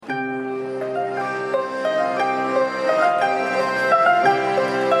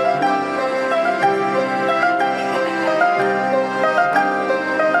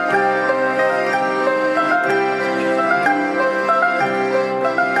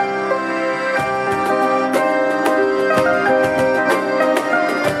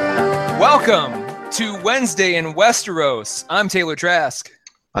Welcome to Wednesday in Westeros. I'm Taylor Trask.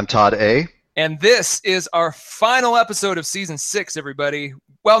 I'm Todd A. And this is our final episode of season 6, everybody.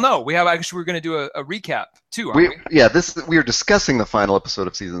 Well, no, we're going to do a recap too, aren't we? Yeah, we are discussing the final episode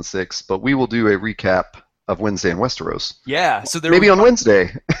of season 6, but we will do a recap of Wednesday in Westeros. Yeah, so maybe on Wednesday.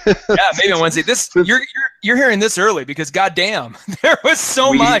 Yeah, maybe on Wednesday. You're hearing this early because goddamn, there was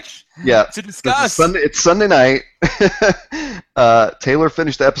so much to discuss. It's Sunday night. Taylor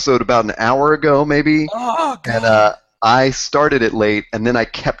finished the episode about an hour ago, maybe. Oh God. And I started it late, and then I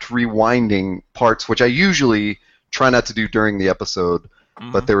kept rewinding parts, which I usually try not to do during the episode.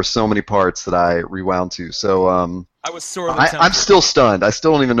 But there were so many parts that I rewound to. So I was sorely tempted. I'm still stunned. I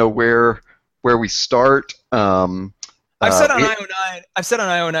still don't even know where we start. I've said on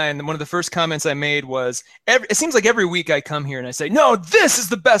IO9, one of the first comments I made was, it seems like every week I come here and I say, no, this is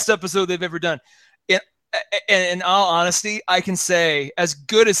the best episode they've ever done. And in all honesty, I can say, as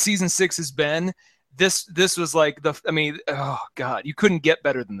good as season 6 has been, this was like oh God, you couldn't get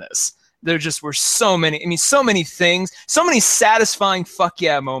better than this. There just were so many things, so many satisfying fuck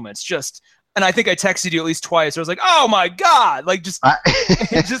yeah moments. And I think I texted you at least twice. I was like, oh my God, it just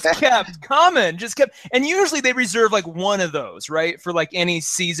kept coming, and usually they reserve like one of those, right? For like any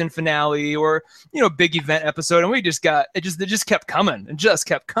season finale or, big event episode. And it just kept coming and just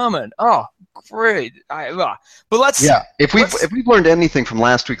kept coming. Oh, great. But if we've learned anything from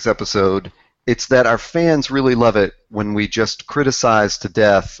last week's episode, it's that our fans really love it when we just criticize to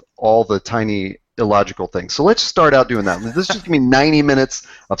death all the tiny illogical things. So let's start out doing that. This is just going to be 90 minutes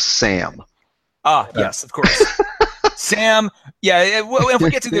of Sam. Yes, of course. Sam, yeah, if we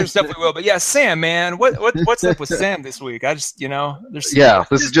get to the other stuff, we will. But yeah, Sam, man, what's up with Sam this week? I just, this is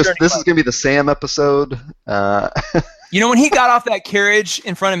going to be the Sam episode. When he got off that carriage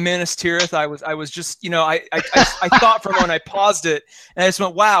in front of Minas Tirith, I was just, I thought for a moment, I paused it, and I just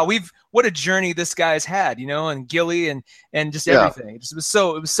went, wow, what a journey this guy's had, and Gilly and just everything. It was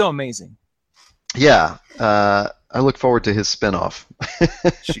so amazing. Yeah, I look forward to his spinoff.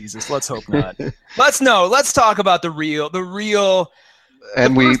 Jesus, let's hope not. Let's talk about the real,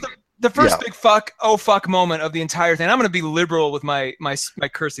 and the first big fuck moment of the entire thing. I'm going to be liberal with my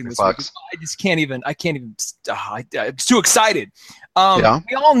cursing this week. I can't even. I'm too excited.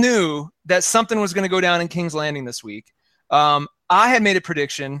 We all knew that something was going to go down in King's Landing this week. I had made a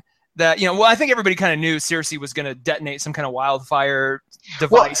prediction that, I think everybody kind of knew Cersei was going to detonate some kind of wildfire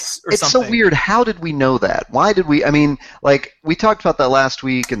device or something. It's so weird. How did we know that? Why did we? I mean, we talked about that last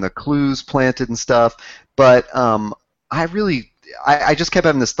week and the clues planted and stuff, but I just kept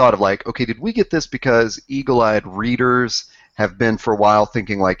having this thought of okay, did we get this because eagle-eyed readers have been for a while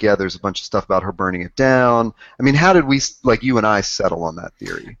thinking there's a bunch of stuff about her burning it down? I mean, how did we, you and I, settle on that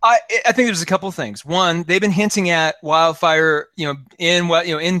theory? I think there's a couple of things. One, they've been hinting at wildfire,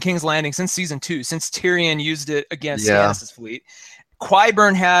 in King's Landing since season 2, since Tyrion used it against Stannis' fleet.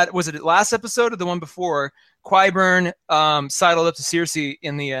 Qyburn had, was it last episode or the one before? Qyburn sidled up to Cersei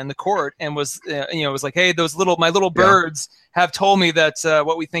in the court and was was like, hey, my little birds have told me that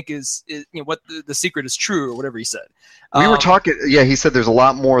what we think is what the secret is true, or whatever he said. We were talking. Yeah, he said there's a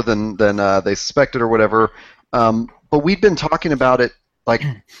lot more than they suspected or whatever. But we'd been talking about it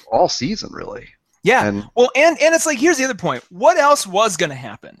all season, really. Yeah. And it's here's the other point. What else was going to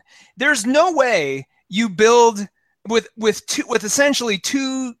happen? There's no way you build with essentially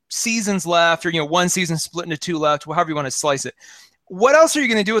 2 seasons left, or one season split into 2 left, however you want to slice it. What else are you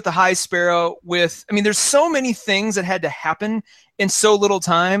going to do with the High Sparrow? There's so many things that had to happen in so little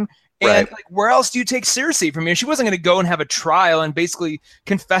time. And right. Where else do you take Cersei from here? She wasn't going to go and have a trial and basically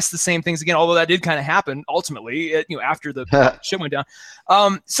confess the same things again, although that did kind of happen ultimately, after the shit went down.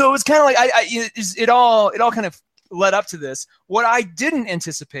 So it was kind of it all kind of led up to this. What I didn't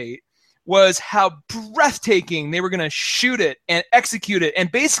anticipate was how breathtaking they were going to shoot it and execute it.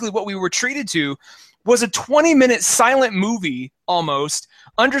 And basically what we were treated to was a 20-minute silent movie almost,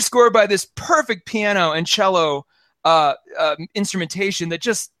 underscored by this perfect piano and cello instrumentation that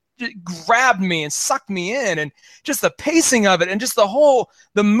just grabbed me and sucked me in, and just the pacing of it, and just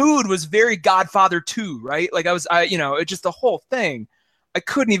the mood was very Godfather 2, right? Just the whole thing. I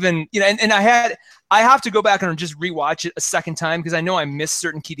couldn't even, and I have to go back and just rewatch it a second time because I know I missed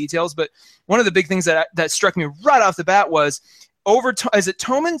certain key details. But one of the big things that struck me right off the bat was over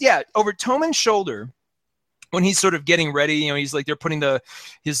Tommen? Yeah, over Tommen's shoulder, when he's sort of getting ready, he's they're putting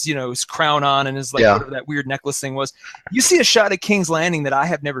his crown on and his whatever that weird necklace thing was. You see a shot at King's Landing that I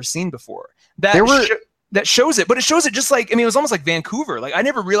have never seen before. That shows it, but it shows it just it was almost like Vancouver. I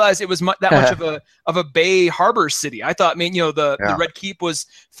never realized it was that much of a bay harbor city. I thought, the Red Keep was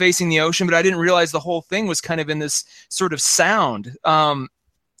facing the ocean, but I didn't realize the whole thing was kind of in this sort of sound.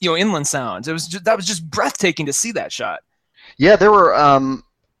 inland sounds. That was just breathtaking to see that shot. Yeah, there were.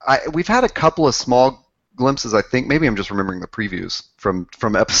 We've had a couple of small glimpses. I think maybe I'm just remembering the previews from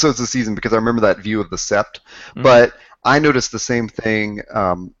episodes of the season because I remember that view of the Sept. Mm-hmm. But I noticed the same thing,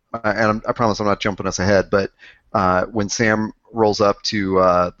 and I promise I'm not jumping us ahead. But when Sam rolls up to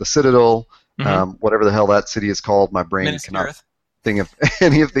the Citadel, whatever the hell that city is called, my brain cannot think of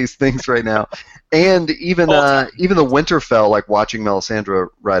any of these things right now. And even the Winterfell, like watching Melisandre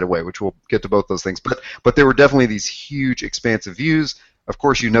ride away, which we'll get to both those things. But there were definitely these huge, expansive views. Of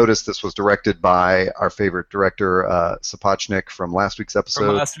course, you noticed this was directed by our favorite director, Sapochnik, from last week's episode.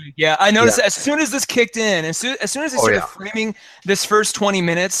 From last week, yeah. I noticed as soon as this kicked in, as soon as they started framing this first 20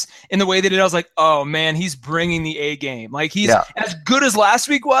 minutes in the way they did, I was like, oh, man, he's bringing the A game. Like, he's as good as last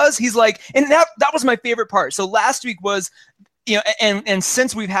week was. He's like, and that was my favorite part. So last week was, and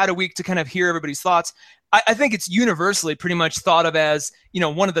since we've had a week to kind of hear everybody's thoughts, I think it's universally pretty much thought of as,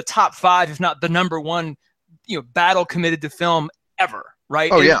 one of the top 5, if not the number 1, battle committed to film ever,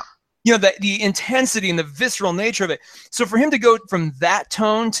 right? Oh, yeah. The intensity and the visceral nature of it. So for him to go from that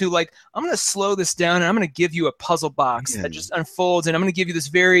tone to like, I'm going to slow this down and I'm going to give you a puzzle box that just unfolds, and I'm going to give you this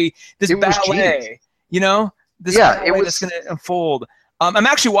ballet, this ballet that's going to unfold. I'm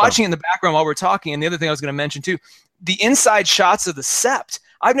actually watching in the background while we're talking, and the other thing I was going to mention too, the inside shots of the Sept.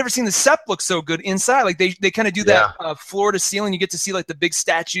 I've never seen the Sept look so good inside. Like they kind of do that floor to ceiling. You get to see like the big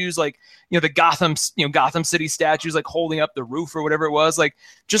statues, like the Gotham City statues, like holding up the roof or whatever it was. Like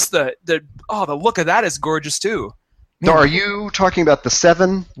just the look of that is gorgeous too. So are you talking about the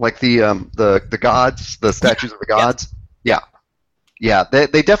 7, like the gods, the statues of the gods? Yeah.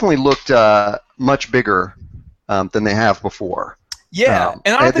 They definitely looked much bigger than they have before. Yeah,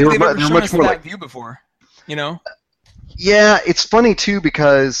 and I don't think they've ever shown us that view before. Yeah, it's funny too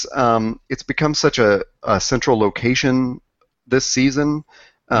because it's become such a central location this season,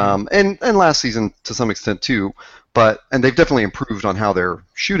 and last season to some extent too. And they've definitely improved on how they're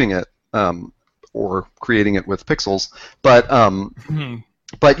shooting it or creating it with pixels. But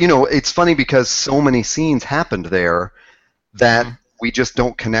it's funny because so many scenes happened there that we just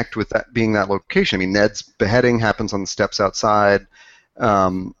don't connect with that being that location. I mean, Ned's beheading happens on the steps outside.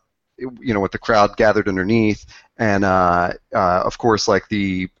 With the crowd gathered underneath, and of course, like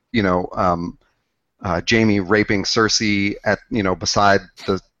the Jaime raping Cersei at beside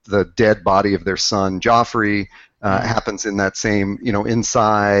the dead body of their son Joffrey happens in that same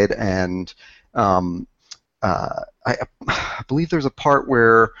inside, and I believe there's a part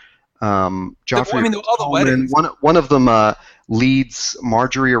where Joffrey, one of them leads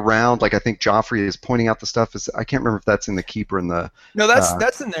Marjorie around. Like I think Joffrey is pointing out the stuff. I can't remember if that's in the Keep or in the. No,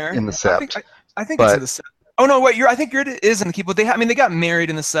 that's in there. In the Sept. I think it's in the Sept. Oh no, wait. I think it is in the Keep. But they got married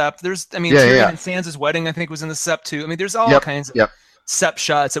in the Sept. Tyrion and Sansa's wedding I think was in the Sept too. I mean, there's all kinds of Sept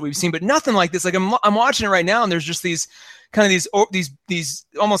shots that we've seen, but nothing like this. Like I'm watching it right now, and there's just these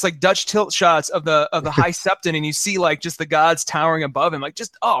almost like Dutch tilt shots of the High Septon, and you see like just the gods towering above him, like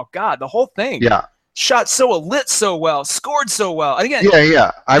just the whole thing. Yeah. Shot so lit so well, scored so well. And again,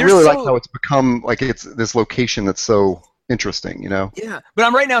 I really like how it's become like it's this location that's so interesting, Yeah, but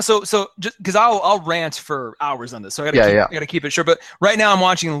I'm right now, so just because I'll rant for hours on this, so I gotta keep it short. But right now I'm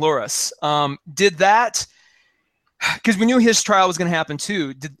watching Loras. Did that because we knew his trial was going to happen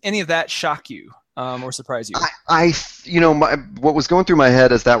too? Did any of that shock you or surprise you? What was going through my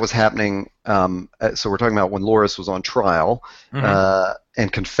head as that was happening. So we're talking about when Loras was on trial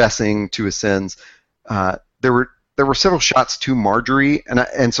and confessing to his sins. There were several shots to Marjorie,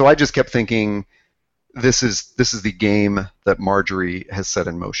 and so I just kept thinking, this is the game that Marjorie has set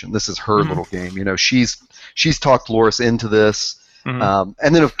in motion. This is her little game. She's talked Loras into this,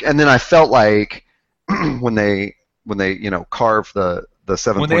 and then I felt like when they carved the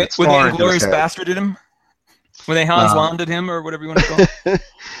 7-pointed star when they Inglorious Bastarded him, when they Hans Landed him, or whatever you want to call it.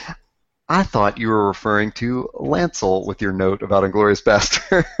 I thought you were referring to Lancel with your note about Inglorious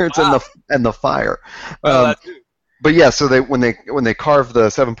Bastards and the fire. But yeah, so when they carve the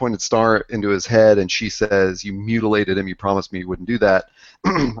 7-pointed star into his head, and she says, "You mutilated him. You promised me you wouldn't do that."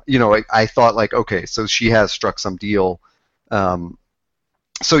 I thought like, okay, so she has struck some deal.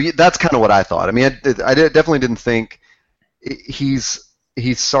 So that's kind of what I thought. I mean, I definitely didn't think he's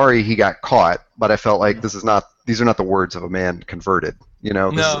sorry he got caught, but I felt like these are not the words of a man converted. These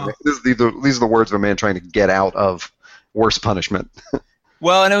are the words of a man trying to get out of worse punishment.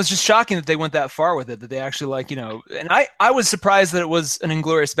 Well, and it was just shocking that they went that far with it, that they actually and I was surprised that it was an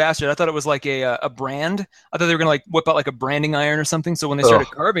Inglorious Bastard. I thought it was like a brand. I thought they were going to whip out like a branding iron or something. So when they started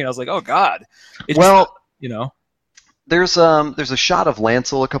carving, I was like, oh God. There's a shot of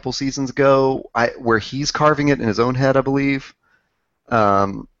Lancel a couple seasons ago where he's carving it in his own head, I believe.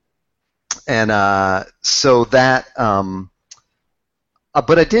 And so that.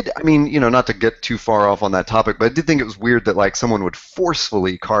 But I mean, not to get too far off on that topic, but I did think it was weird that like someone would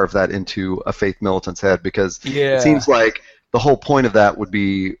forcefully carve that into a faith militant's head, because it seems like the whole point of that would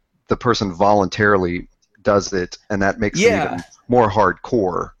be the person voluntarily does it, and that makes it even more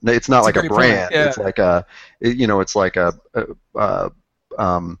hardcore. It's not like a brand. It's like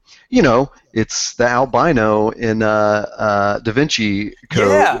it's the albino in Da Vinci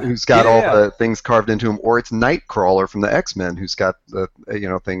Code who's got all the things carved into him, or it's Nightcrawler from the X-Men who's got the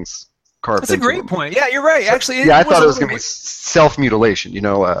things carved into him. That's a great point. Yeah, you're right. Actually, I thought it was going to be self-mutilation.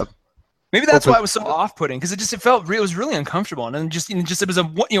 Maybe that's why it was so off-putting, because it was really uncomfortable, and then just it was a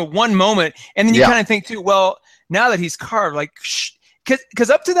one moment, and then you kind of think too, well, now that he's carved, like, because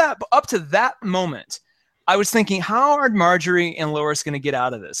up to that moment, I was thinking, how are Marjorie and Loras going to get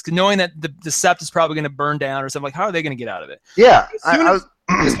out of this? Knowing that the sept is probably going to burn down or something, like, how are they going to get out of it? Yeah, as soon as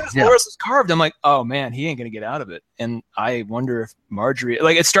Loras was carved, I'm like, oh man, he ain't going to get out of it, and I wonder if Marjorie,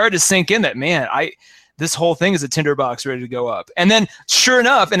 like, it started to sink in that, man, this whole thing is a tinderbox ready to go up. And then, sure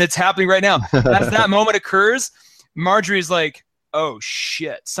enough, and it's happening right now, as that moment occurs, Marjorie's like, oh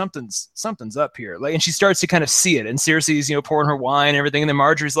shit, something's up here. Like, and she starts to kind of see it. And Cersei's, pouring her wine and everything. And then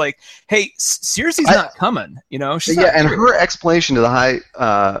Marjorie's like, hey, Cersei's not coming. She's not and here. Her explanation to the High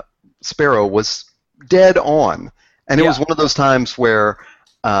Sparrow was dead on. And it was one of those times where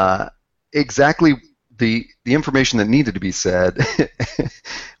exactly the information that needed to be said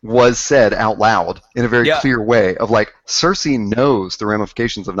was said out loud in a very clear way of like, Cersei knows the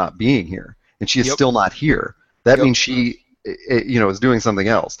ramifications of not being here, and she is still not here. That means she is doing something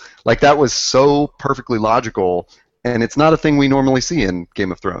else. Like, that was so perfectly logical, and it's not a thing we normally see in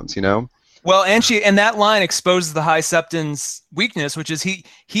Game of Thrones, Well, and that line exposes the High Septon's weakness, which is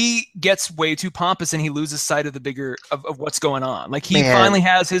he gets way too pompous and he loses sight of the bigger of what's going on. Like, he finally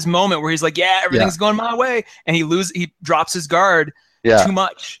has his moment where he's like, yeah, everything's going my way, and he drops his guard too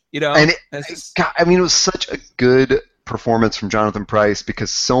much, And it was such a good performance from Jonathan Pryce,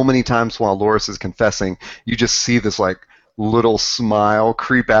 because so many times while Loras is confessing, you just see this like little smile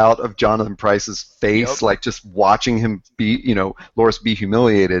creep out of Jonathan Pryce's face, like just watching him be, Loras be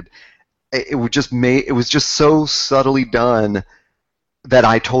humiliated. It was just so subtly done that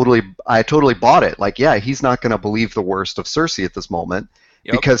I totally bought it. Like, yeah, he's not going to believe the worst of Cersei at this moment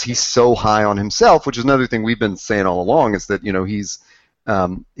because he's so high on himself, which is another thing we've been saying all along, is that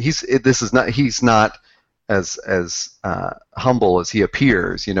he's not as humble as he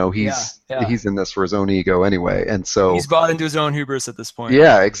appears. He's in this for his own ego anyway, and so he's bought into his own hubris at this point.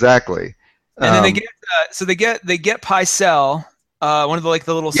 Yeah, exactly. And then they get Pycelle. One of the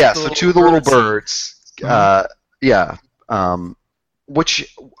little so two of the little birds,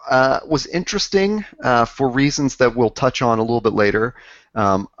 which was interesting for reasons that we'll touch on a little bit later.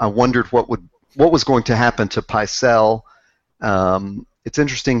 I wondered what was going to happen to Pycelle. It's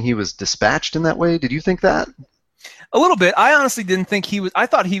interesting he was dispatched in that way. Did you think that? A little bit. I honestly didn't think he was. I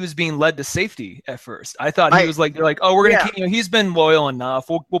thought he was being led to safety at first. I thought he was like, they're like, oh, we're gonna keep, he's been loyal enough.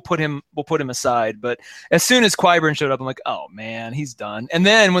 We'll put him aside. But as soon as Qyburn showed up, I'm like, oh man, he's done. And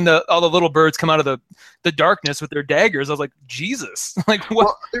then when all the little birds come out of the darkness with their daggers, I was like, Jesus, like what?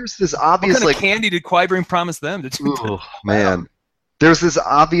 Well, there's this obvious what kind of candy did Qyburn promise them to do? Oh man. There's this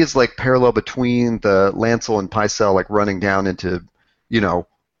obvious parallel between the Lancel and Pycelle running down into,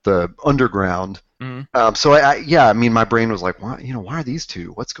 the underground. Mm-hmm. So I mean, my brain was like, why are these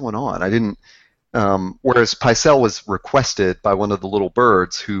two? What's going on? I didn't. Whereas Pycelle was requested by one of the little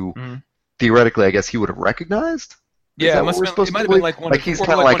birds, who theoretically, I guess, he would have recognized. Yeah, it might have been like one. Like he's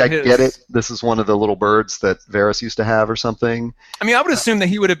kind of like, I get it. This is one of the little birds that Varys used to have, or something. I mean, I would assume that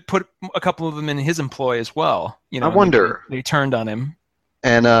he would have put a couple of them in his employ as well. I wonder. They turned on him.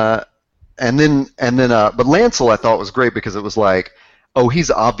 And then, but Lancel I thought was great, because it was like, oh,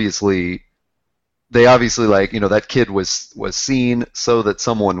 they obviously that kid was seen so that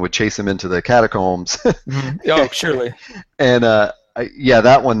someone would chase him into the catacombs. Oh, surely. And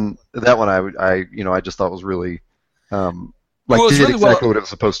that one I just thought was really did exactly what it was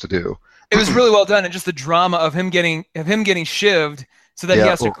supposed to do. It was really well done, and just the drama of him getting shivved, so that he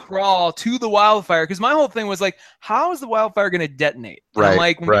has to crawl to the wildfire. Because my whole thing was like, how is the wildfire going to detonate? And I'm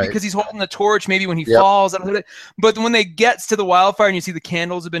like, because he's holding the torch, maybe when he falls. But when they get to the wildfire and you see the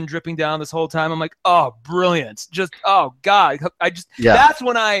candles have been dripping down this whole time, I'm like, oh, brilliant! Just God, that's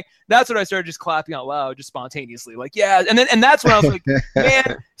what I started just clapping out loud, just spontaneously, like and that's when I was like,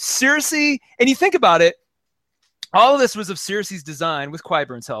 man, Cersei. And you think about it, all of this was of Cersei's design with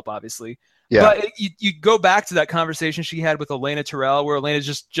Qyburn's help, obviously. Yeah. But you go back to that conversation she had with Elena Terrell, where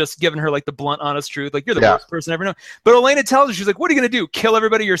Elena's just giving her like the blunt, honest truth, like, you're the worst person ever known. But Elena tells her, she's like, what are you gonna do? Kill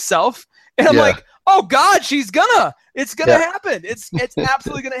everybody yourself? And I'm like, oh God, it's gonna happen. It's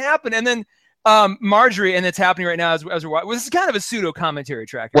absolutely gonna happen. And then Marjorie, and it's happening right now as we're watching. This is kind of a pseudo commentary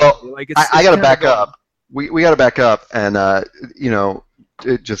track. Well, like I got to back up. We got to back up, and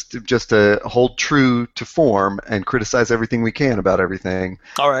just to hold true to form and criticize everything we can about everything.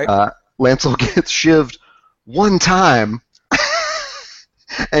 All right. Lancel gets shivved one time,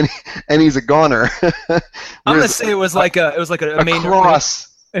 and he's a goner. I'm gonna say it was like a main across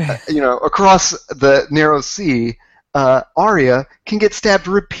the narrow sea. Arya can get stabbed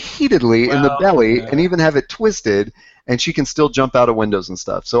repeatedly in the belly and even have it twisted, and she can still jump out of windows and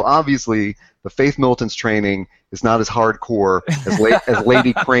stuff. So obviously, the Faith Militant's training is not as hardcore as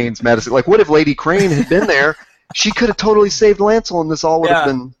Lady Crane's medicine. Like, what if Lady Crane had been there? She could have totally saved Lancel, and this all would have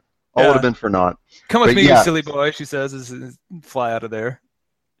been for naught. Come with me, you silly boy. She says, "Is fly out of there."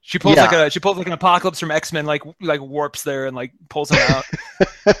 She pulls like an Apocalypse from X-Men, like warps there and like pulls him out.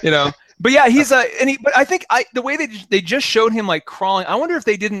 But yeah, he's but I think the way they just showed him like crawling. I wonder if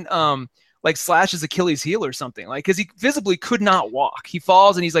they didn't like slash his Achilles heel or something, like, because he visibly could not walk. He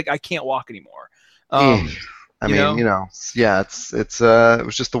falls and he's like, I can't walk anymore. It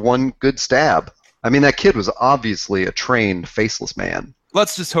was just the one good stab. I mean, that kid was obviously a trained faceless man.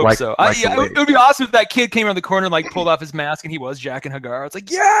 Let's just hope so. It would be awesome if that kid came around the corner and like pulled off his mask and he was Jaqen H'ghar. It's like,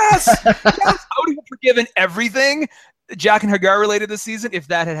 yes! Yes! I would have forgiven everything Jaqen H'ghar related this season if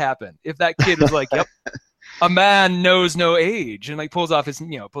that had happened. If that kid was like, yep, a man knows no age, and like pulls off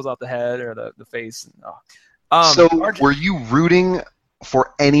the head or the face. Were you rooting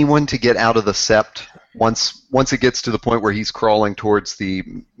for anyone to get out of the sept once it gets to the point where he's crawling towards the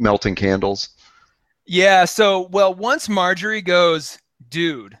melting candles? Yeah. So, once Marjorie goes,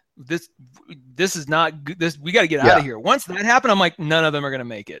 dude, this is not good. We got to get out of here. Once that happened, I'm like, none of them are going to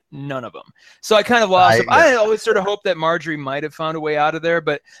make it. None of them. So I kind of lost it. I always sort of hoped that Marjorie might have found a way out of there.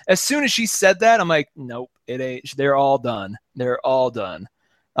 But as soon as she said that, I'm like, nope, it ain't. They're all done. They're all done.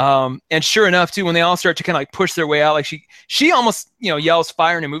 And sure enough, too, when they all start to kind of like push their way out, like she almost, yells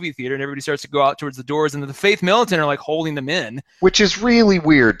fire in a movie theater, and everybody starts to go out towards the doors, and the Faith Militant are like holding them in. Which is really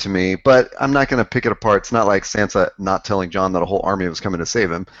weird to me, but I'm not going to pick it apart. It's not like Sansa not telling Jon that a whole army was coming to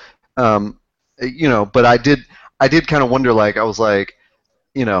save him. But I did kind of wonder, like, I was like,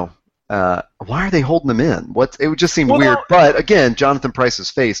 why are they holding them in? It would just seem weird. But again, Jonathan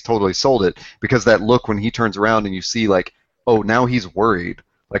Pryce's face totally sold it, because that look when he turns around and you see like, oh, now he's worried.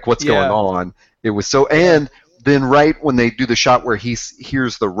 Like, what's going on? It was so, and then right when they do the shot where he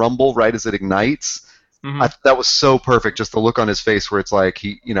hears the rumble right as it ignites, that was so perfect. Just the look on his face where it's like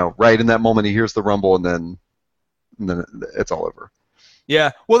he, right in that moment he hears the rumble, and then it's all over.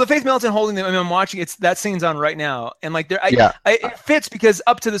 Yeah, well, the Faith Militant holding them. I mean, I'm watching. That scene's on right now, and like, it fits because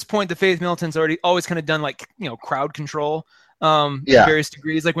up to this point, the Faith Militant's always kind of done like crowd control, to various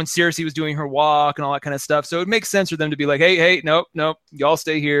degrees. Like when Cersei was doing her walk and all that kind of stuff. So it makes sense for them to be like, hey, nope, y'all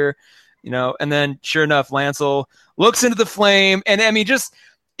stay here, And then sure enough, Lancel looks into the flame, and I mean,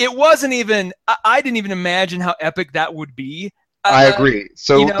 it wasn't even. I didn't even imagine how epic that would be. I agree.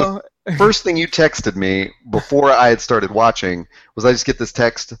 So the first thing you texted me before I had started watching was I just get this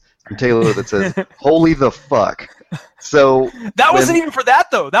text from Taylor that says, "Holy the fuck!" So that wasn't even for that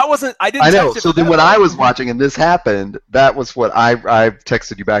though. That wasn't. I didn't. I know. So then when I was watching and this happened, that was what I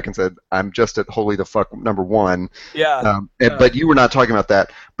texted you back and said, "I'm just at holy the fuck number one." Yeah. But you were not talking about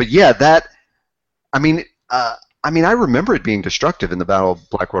that. But yeah, that. I mean, I remember it being destructive in the Battle of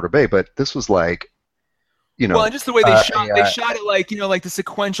Blackwater Bay, but this was like. Well, and just the way they shot it, like like the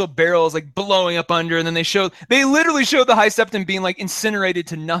sequential barrels like blowing up under, and then they literally showed the High Septon being like incinerated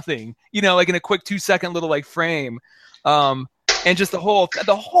to nothing, like in a quick 2-second little like frame, and just the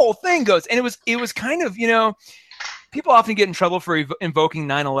whole thing goes, and it was kind of people often get in trouble for invoking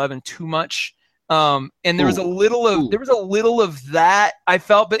 9/11 too much, and there was a little of that I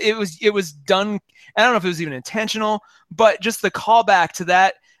felt, but it was done. I don't know if it was even intentional, but just the callback to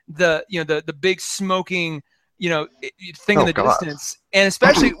that. The big smoking thing in the distance, and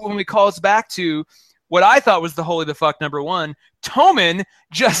especially when we call us back to what I thought was the holy the fuck number one, Tommen,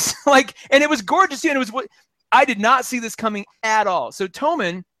 just like, and it was gorgeous, and it was what I did not see this coming at all. So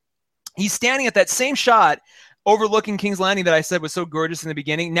Tommen, he's standing at that same shot overlooking King's Landing that I said was so gorgeous in the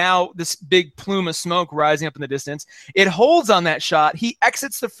beginning. Now this big plume of smoke rising up in the distance, it holds on that shot. He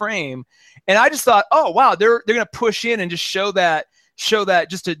exits the frame, and I just thought, oh wow, they're gonna push in and just show that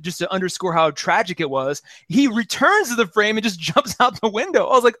just to underscore how tragic it was. He returns to the frame and just jumps out the window.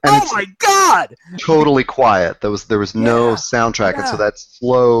 I was like, oh my God! Totally quiet. There was no soundtrack, and so that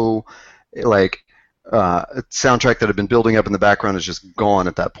slow, like soundtrack that had been building up in the background is just gone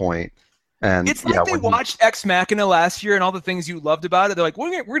at that point. And it's like they watched Ex Machina last year and all the things you loved about it. They're like,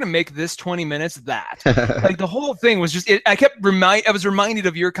 we're gonna make this 20 minutes that. Like the whole thing was just. I was reminded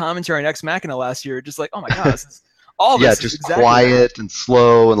of your commentary on Ex Machina last year. Just like, oh my god, this is all this. Yeah, is just exactly quiet and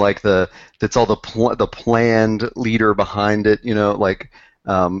slow, and like that's all the planned leader behind it. Like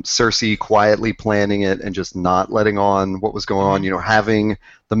Cersei quietly planning it and just not letting on what was going on. Having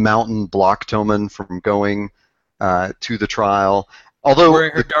the mountain block Tommen from going to the trial. Although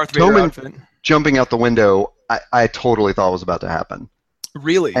wearing her Darth Vader outfit. Jumping out the window, I totally thought was about to happen.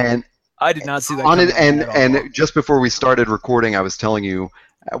 Really? And I did not see that. On it, and just before we started recording, I was telling you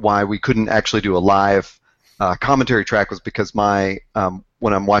why we couldn't actually do a live commentary track was because when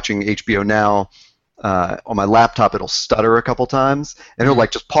I'm watching HBO Now on my laptop, it'll stutter a couple times and it'll like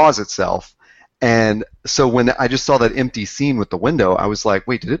just pause itself. And so when I just saw that empty scene with the window, I was like,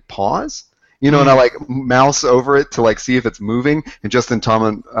 wait, did it pause? And I like mouse over it to like see if it's moving, and just then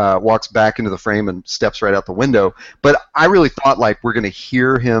Tommen walks back into the frame and steps right out the window. But I really thought like we're gonna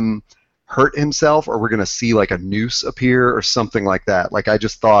hear him hurt himself, or we're gonna see like a noose appear or something like that. Like I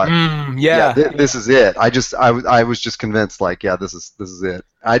just thought, this is it. I was just convinced like, yeah, this is it.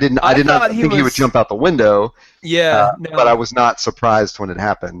 I did not think he would jump out the window. Yeah, but I was not surprised when it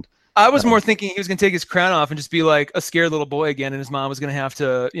happened. I was more thinking he was going to take his crown off and just be like a scared little boy again, and his mom was going to have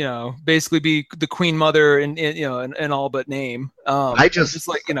to, basically be the queen mother in all but name. Just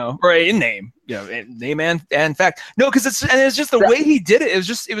like, or in name, name and fact. No, because it's just the way he did it.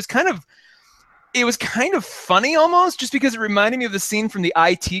 It was kind of funny almost, just because it reminded me of the scene from the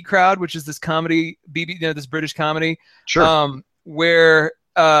IT Crowd, which is this comedy, this British comedy, sure, where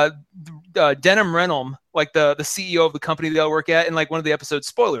Denham Renholm, like the CEO of the company they all work at, in like one of the episodes,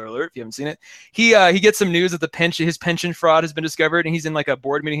 spoiler alert if you haven't seen it, he gets some news that his pension fraud has been discovered, and he's in like a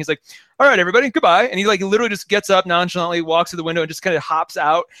board meeting. He's like, all right, everybody, goodbye. And he like literally just gets up nonchalantly, walks to the window, and just kind of hops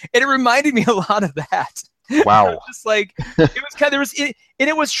out. And it reminded me a lot of that. Wow. Just like it was kind of, and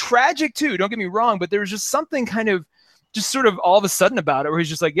it was tragic too, don't get me wrong, but there was just something kind of just sort of all of a sudden about it where he's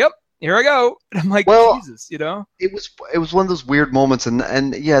just like, yep, here I go. And I'm like, well, Jesus, It was one of those weird moments,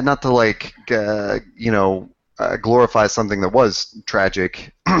 and yeah, not to like glorify something that was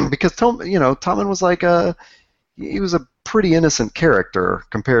tragic, because Tommen was like he was a pretty innocent character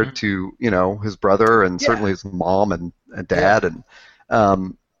compared to his brother and certainly his mom and dad and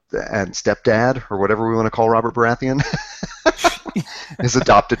stepdad, or whatever we want to call Robert Baratheon, his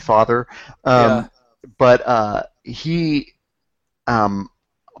adopted father. But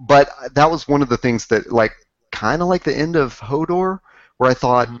But that was one of the things that, like, kind of like the end of Hodor, where I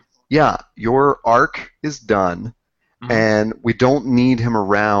thought, yeah, your arc is done, and we don't need him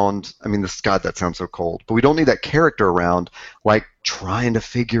around. I mean, God, that sounds so cold, but we don't need that character around, like, trying to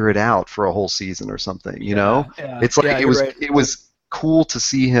figure it out for a whole season or something, Yeah. It's like it was cool to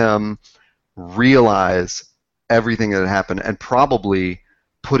see him realize everything that had happened and probably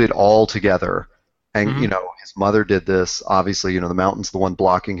put it all together. And, his mother did this. Obviously, the mountain's the one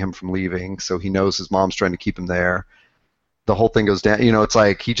blocking him from leaving, so he knows his mom's trying to keep him there. The whole thing goes down. It's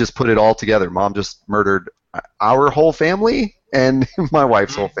like he just put it all together. Mom just murdered our whole family and my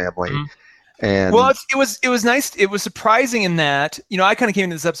wife's whole family. And well, it was nice. It was surprising in that, I kind of came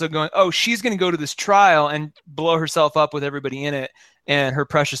into this episode going, oh, she's going to go to this trial and blow herself up with everybody in it, and her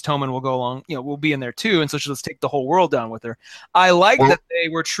precious Tommen will go along, will be in there too, and so she'll just take the whole world down with her. I like that they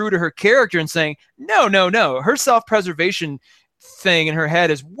were true to her character and saying, no, her self-preservation thing in her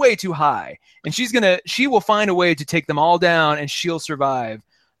head is way too high, and she will find a way to take them all down, and she'll survive.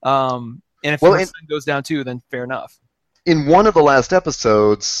 And if her son goes down too, then fair enough. In one of the last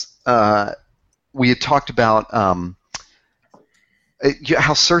episodes, we had talked about how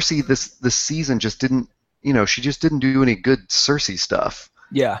Cersei this season just didn't. She just didn't do any good Cersei stuff.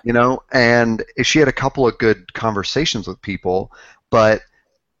 Yeah. And she had a couple of good conversations with people, but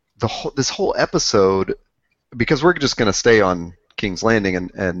this whole episode, because we're just going to stay on King's Landing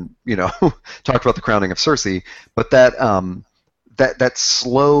and talk about the crowning of Cersei, but that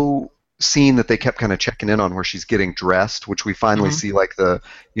slow scene that they kept kind of checking in on, where she's getting dressed, which we finally see, like the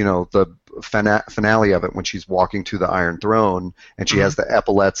finale of it, when she's walking to the Iron Throne and she has the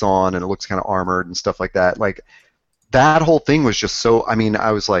epaulets on and it looks kind of armored and stuff like that. Like, that whole thing was just so. I mean,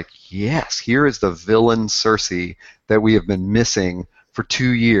 I was like, yes, here is the villain Cersei that we have been missing for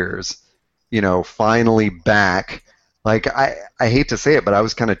 2 years. Finally back. Like, I hate to say it, but I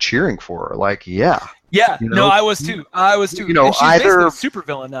was kind of cheering for her. Like, yeah. Yeah, no, I was too. And she's basically a super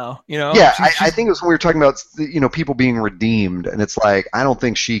villain now. Yeah, I think it was when we were talking about people being redeemed, and it's like, I don't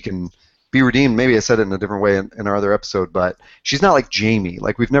think she can be redeemed. Maybe I said it in a different way in our other episode, but she's not like Jaime.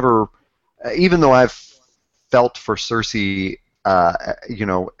 Like, we've never even though I've felt for Cersei,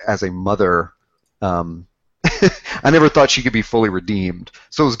 as a mother, I never thought she could be fully redeemed.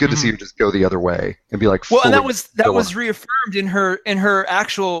 So it was good to see her just go the other way and be like. Well, and that was reaffirmed in her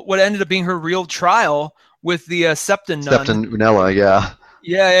actual what ended up being her real trial with the Septon nun. Septon Unella, yeah.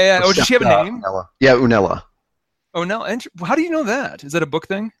 Yeah. Oh, did she have a name? Unella. Yeah, Unella. Oh no! And how do you know that? Is that a book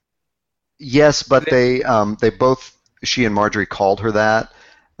thing? Yes, but they both, she and Marjorie, called her that,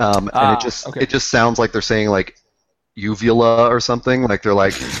 and it just sounds like they're saying like uvula or something. Like they're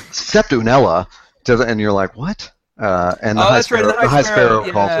like Septunella, and you're like, what? And the High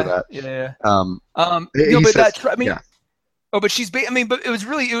Sparrow calls her that. Yeah. But it was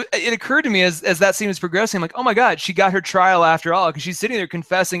really, it occurred to me as that scene was progressing, like, oh my God, she got her trial after all, because she's sitting there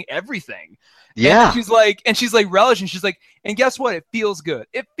confessing everything. Yeah. And she's like relishing. She's like, and guess what? It feels good.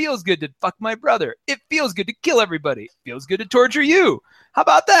 It feels good to fuck my brother. It feels good to kill everybody. It feels good to torture you. How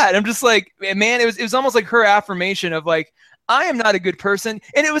about that? And I'm just like, man, it was almost like her affirmation of like, I am not a good person.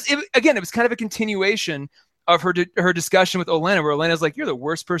 And it was kind of a continuation of her discussion with Olenna, where Olenna's like, you're the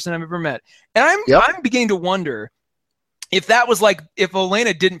worst person I've ever met. And I'm beginning to wonder if that was like, if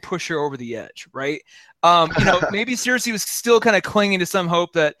Olenna didn't push her over the edge, right? Maybe Cersei was still kind of clinging to some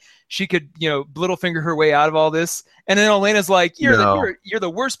hope that she could, Littlefinger her way out of all this. And then Olenna's like, you're the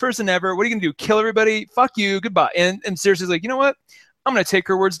worst person ever. What are you going to do? Kill everybody? Fuck you. Goodbye. And Cersei's like, you know what? I'm going to take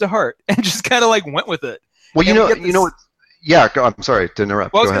her words to heart, and just kind of like went with it. Well, yeah, I'm sorry to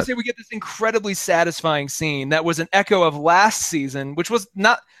interrupt. Well, I was going to say, we get this incredibly satisfying scene that was an echo of last season, which was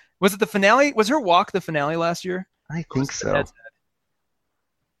not, was it the finale? Was her walk the finale last year? I think so.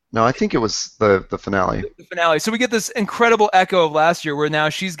 No, I think it was the finale. The finale. So we get this incredible echo of last year, where now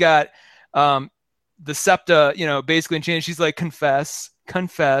she's got the septa, basically in chains. She's like, confess,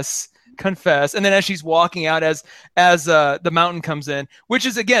 and then as she's walking out, as the mountain comes in, which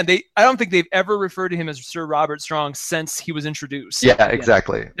is, again, I don't think they've ever referred to him as Sir Robert Strong since he was introduced. Yeah,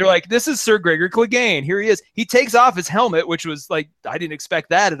 exactly. They're like, this is Sir Gregor Clegane. Here he is. He takes off his helmet, which was like, I didn't expect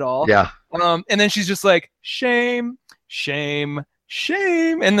that at all. Yeah. And then she's just like, shame,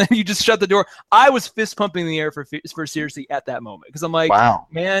 and then you just shut the door. I was fist pumping in the air for Cersei at that moment, because I'm like, wow,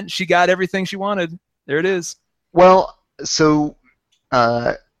 man, she got everything she wanted. There it is. Well, so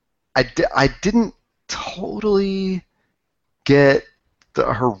I didn't totally get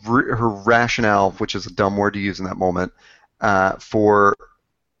her rationale, which is a dumb word to use in that moment, for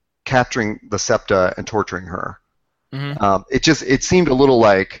capturing the septa and torturing her. Mm-hmm. It seemed a little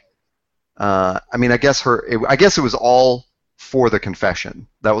like, I guess it was all for the confession.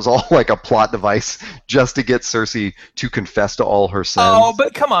 That was all like a plot device just to get Cersei to confess to all her sins. Oh,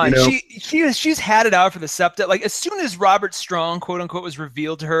 but come on, she's had it out for the septa. Like, as soon as Robert Strong, quote unquote, was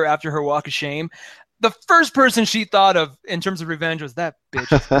revealed to her after her walk of shame, the first person she thought of in terms of revenge was that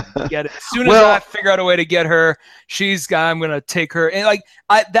bitch. Get it. As soon as I figure out a way to get her, I'm gonna take her. And like,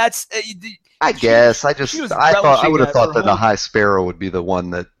 I would have thought that the High Sparrow would be the one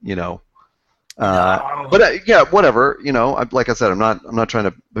that, But whatever. Like I said, I'm not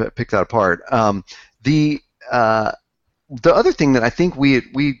trying to pick that apart. The other thing that I think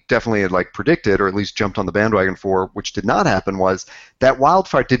we definitely had like predicted, or at least jumped on the bandwagon for, which did not happen, was that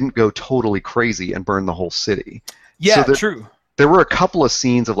wildfire didn't go totally crazy and burn the whole city. Yeah, true. There were a couple of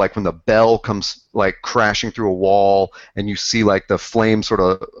scenes of like when the bell comes like crashing through a wall, and you see like the flame sort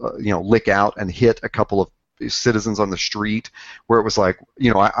of lick out and hit a couple of citizens on the street, where it was like,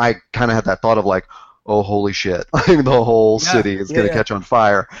 I kind of had that thought of like, oh, holy shit, the whole city is going to catch on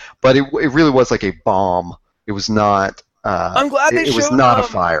fire. But it really was like a bomb. It was not. I'm glad it was not a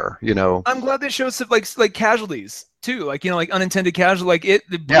fire. I'm glad they showed stuff like casualties too, like like unintended casualties. Like it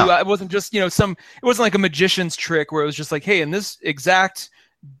blew out. It wasn't just it wasn't like a magician's trick where it was just like, hey, in this exact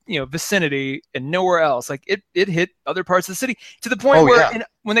vicinity and nowhere else, like it hit other parts of the city, to the point where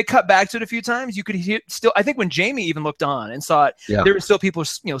when they cut back to it a few times, you could hear still, I think when Jamie even looked on and saw it, there were still people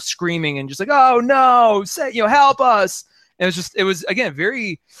screaming and just like, oh no, say help us. And it was again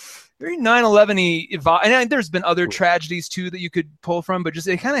very, very 9/11-y, and there's been other tragedies too that you could pull from, but just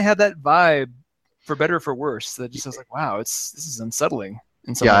it kind of had that vibe, for better or for worse, that just was like, wow, this is unsettling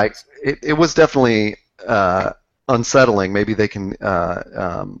in some ways. It was definitely unsettling. Maybe they can I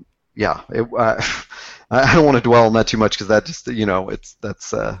don't want to dwell on that too much, because that just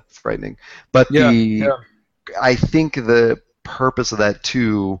that's frightening, but I think the purpose of that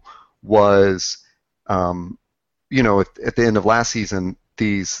too was at the end of last season,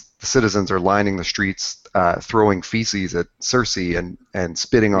 the citizens are lining the streets, throwing feces at Cersei and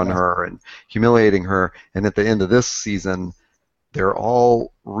spitting on her and humiliating her, and at the end of this season, they're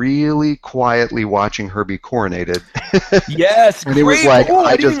all really quietly watching her be coronated. Yes, and it was great. like Oh,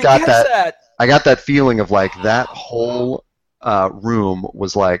 I didn't just even got catch that. I got that feeling of like that whole room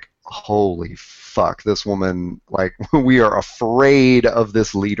was like, holy fuck, this woman, like we are afraid of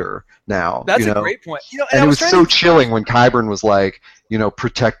this leader now, That's a great point. And And I it was was trying so to chilling when Qyburn was like,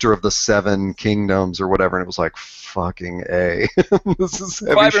 protector of the seven kingdoms or whatever, and it was like, fucking A. This is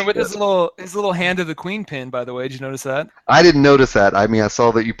heavy Qyburn shit. with his little hand of the queen pin, by the way. Did you notice that? I didn't notice that. I mean, I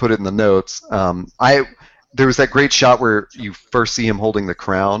saw that you put it in the notes. There was that great shot where you first see him holding the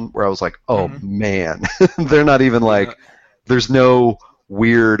crown, where I was like, oh man, they're not even like, there's no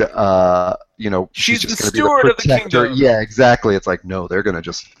weird, She's just the going to be steward the of the protector. kingdom. Yeah, exactly. It's like, no, they're going to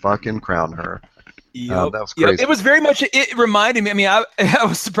just fucking crown her. Yep. That was crazy. It was very much. It reminded me. I mean, I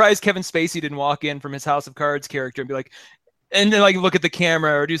was surprised Kevin Spacey didn't walk in from his House of Cards character and be like, and then like look at the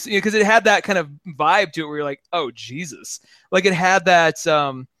camera or do, because it had that kind of vibe to it where you're like, oh Jesus, like it had that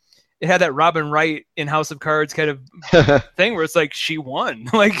Robin Wright in House of Cards kind of thing where it's like she won,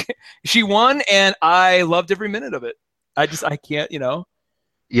 and I loved every minute of it. I can't.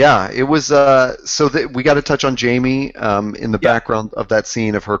 Yeah, it was. We got to touch on Jamie in the background of that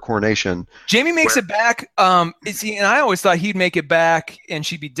scene of her coronation. Jamie makes it back. And I always thought he'd make it back and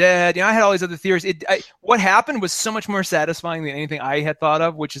she'd be dead. I had all these other theories. What happened was so much more satisfying than anything I had thought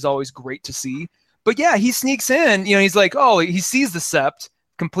of, which is always great to see. But yeah, he sneaks in. He's like, oh, he sees the sept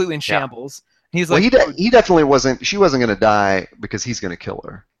completely in shambles. He's like, he definitely wasn't. She wasn't going to die because he's going to kill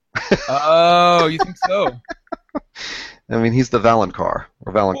her. Oh, you think so? I mean, he's the Valonqar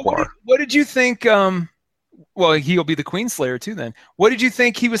or Valonqar. What did you think? Well, he'll be the Queenslayer too. Then, what did you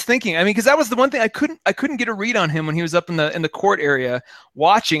think he was thinking? I mean, because that was the one thing I couldn't get a read on him when he was up in the court area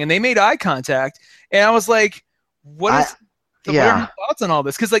watching, and they made eye contact, and I was like, what are your thoughts on all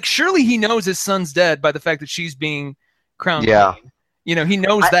this? Because like, surely he knows his son's dead by the fact that she's being crowned. Yeah, queen. He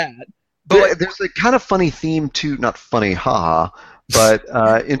knows that. But there's a kind of funny theme too, not funny, haha, but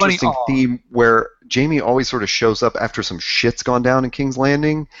interesting theme where Jamie always sort of shows up after some shit's gone down in King's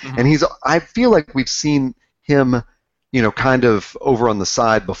Landing, and I feel like we've seen him, kind of over on the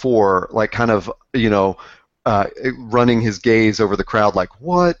side before, like kind of, running his gaze over the crowd, like,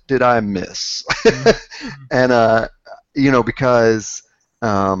 what did I miss? And because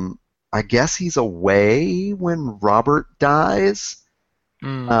I guess he's away when Robert dies,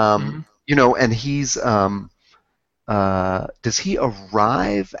 and he's does he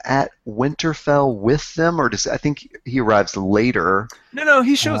arrive at Winterfell with them, or I think he arrives later? No,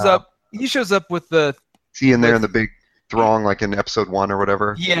 he shows up. He shows up with the. Is he in there in the big throng, like in episode 1 or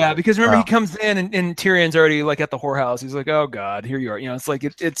whatever? Yeah, because remember he comes in and Tyrion's already like at the whorehouse. He's like, "Oh God, here you are." It's like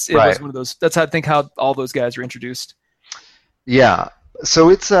it was one of those. That's how all those guys are introduced. Yeah. So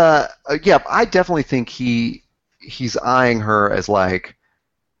it's I definitely think he's eyeing her as like,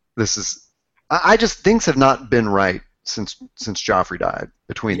 this is. I just, things have not been right since Joffrey died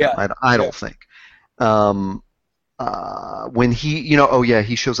between them. I don't think. When he,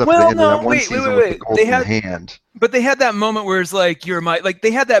 he shows up at the end of that one season with the golden hand. But they had that moment where it's like,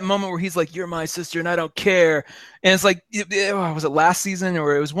 they had that moment where he's like, you're my sister and I don't care. And it's like, was it last season,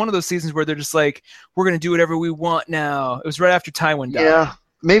 or it was one of those seasons where they're just like, we're going to do whatever we want now. It was right after Tywin died. Yeah,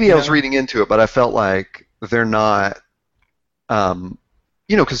 maybe I was reading into it, but I felt like they're not,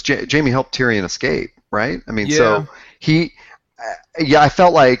 because Jamie helped Tyrion escape, right? I mean, so he, I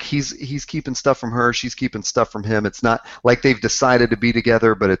felt like he's keeping stuff from her, she's keeping stuff from him. It's not like they've decided to be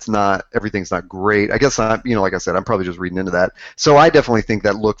together, but it's not, everything's not great. I guess like I said, I'm probably just reading into that. So I definitely think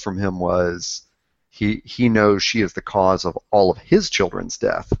that look from him was he knows she is the cause of all of his children's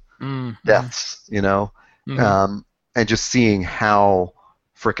deaths, and just seeing how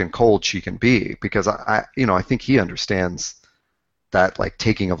freaking cold she can be, because I think he understands that, like,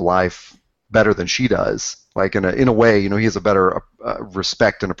 taking of life better than she does. Like, in a way, he has a better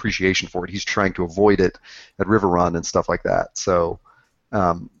respect and appreciation for it. He's trying to avoid it at Riverrun and stuff like that. So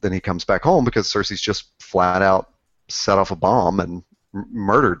then he comes back home because Cersei's just flat out set off a bomb and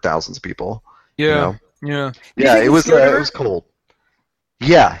murdered thousands of people. Yeah. It was cold.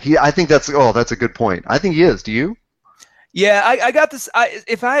 Yeah, I think that's a good point. I think he is. Do you? Yeah, I got this.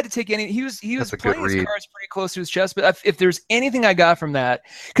 If I had to take any, he was playing his cards pretty close to his chest. But if there's anything I got from that,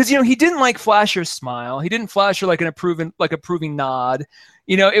 because he didn't like flash her smile, he didn't flash her like an approving nod.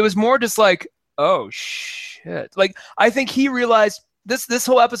 It was more just like, oh shit. Like, I think he realized this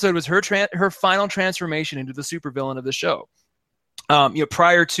whole episode was her final transformation into the supervillain of the show.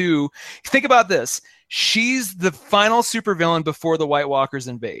 Prior to, think about this, she's the final supervillain before the White Walkers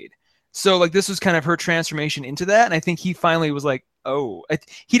invade. So like this was kind of her transformation into that, and I think he finally was like, oh,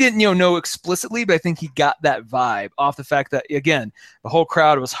 he didn't know explicitly, but I think he got that vibe off the fact that again the whole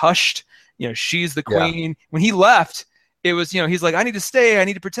crowd was hushed. She's the queen. Yeah. When he left, it was he's like, I need to stay, I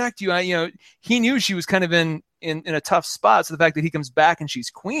need to protect you. He knew she was kind of in a tough spot. So the fact that he comes back and she's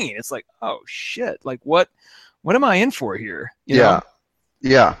queen, it's like, oh shit, like what am I in for here? You know?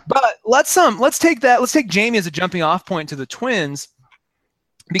 Yeah. But let's take Jaime as a jumping off point to the twins,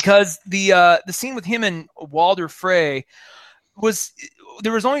 because the scene with him and Walder Frey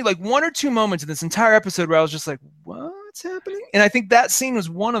there was only like one or two moments in this entire episode where I was just like, what's happening? And I think that scene was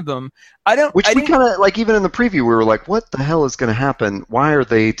one of them. We kind of like, even in the preview, we were like, what the hell is going to happen? Why are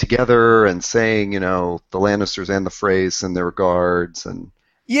they together and saying, the Lannisters and the Freys and their guards and.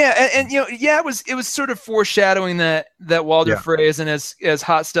 Yeah, and it was sort of foreshadowing that Walder Frey isn't as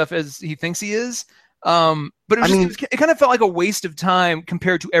hot stuff as he thinks he is. But it kind of felt like a waste of time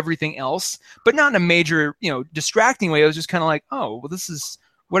compared to everything else, but not in a major, distracting way. It was just kind of like, oh, well, this is,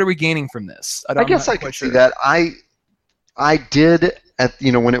 what are we gaining from this? I guess I could see that. I did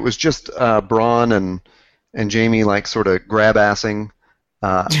when it was just Bronn and Jaime like sort of grab-assing.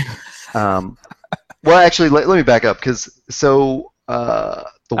 Well, actually, let me back up, because I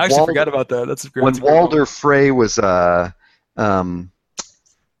actually forgot about that. That's great. When Walder Frey was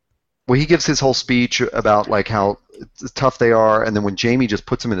he gives his whole speech about like how tough they are, and then when Jaime just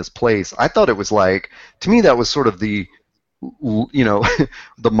puts him in his place, I thought it was like, to me that was sort of the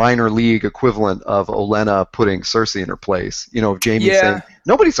the minor league equivalent of Olenna putting Cersei in her place. Jaime saying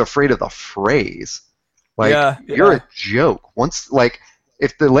nobody's afraid of the Freys. Like you're a joke. Once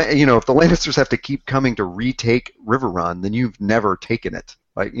if the Lannisters have to keep coming to retake Riverrun, then you've never taken it.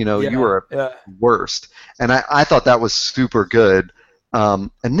 You are worst. And I thought that was super good.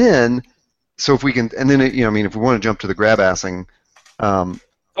 And then, so if we can, and then if we want to jump to the grab-assing.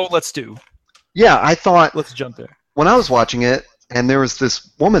 Let's do. Yeah, I thought. Let's jump there. When I was watching it, and there was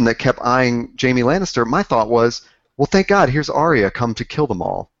this woman that kept eyeing Jaime Lannister, my thought was, well, thank God, here's Arya come to kill them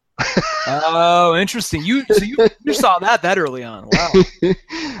all. Oh, interesting. You saw that early on.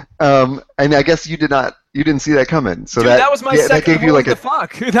 Wow. And I guess you didn't see that coming. So dude, that was my second. That gave you like the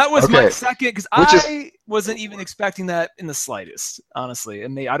fuck. That was my second, because I wasn't even expecting that in the slightest, honestly.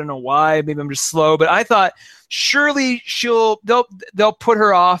 And I don't know why. Maybe I'm just slow, but I thought surely they'll put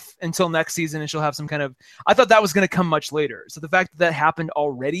her off until next season, and she'll have some kind of. I thought that was going to come much later. So the fact that happened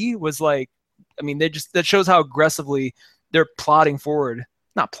already was like, that shows how aggressively they're charging forward.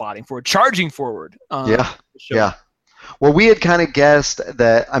 Yeah. Well, we had kind of guessed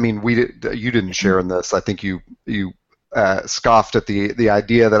that. You didn't share in this. I think you scoffed at the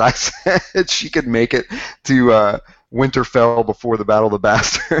idea that I said she could make it to Winterfell before the Battle of the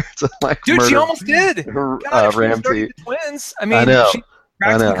Bastards. Dude, she almost did. Ramsay. The twins. I know. She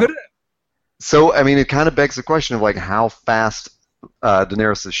practically could have. So, it kind of begs the question of how fast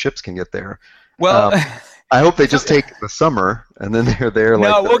Daenerys' ships can get there. Well. I hope they just take the summer and then they're there.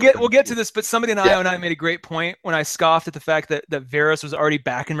 No, we'll get to this. But somebody in IO9 made a great point when I scoffed at the fact that Varys was already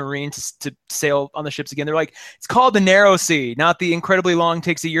back in Marine to sail on the ships again. They're like, it's called the Narrow Sea, not the incredibly long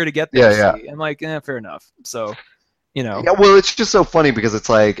takes a year to get there. Yeah. I'm like, fair enough. So, Yeah, well, it's just so funny because it's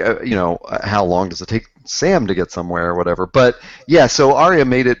like, how long does it take Sam to get somewhere or whatever? But yeah, so Arya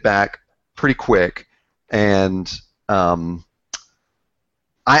made it back pretty quick, and I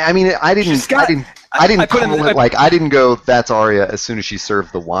didn't go, that's Arya as soon as she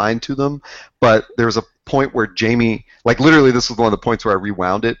served the wine to them, but there was a point where Jaime, literally this was one of the points where I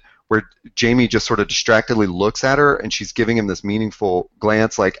rewound it, where Jaime just sort of distractedly looks at her and she's giving him this meaningful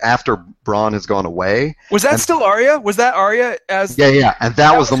glance, after Bronn has gone away. Was that still Arya? Was that Arya as? Yeah, and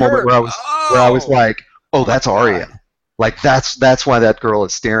that was the moment where I was like, oh, that's Arya. That's why that girl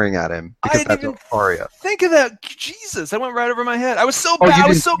is staring at him, because that's Arya. Think of that, Jesus! That went right over my head. I was so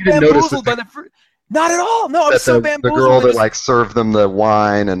bamboozled by the. Not at all. No, I was so bamboozled. The girl that served them the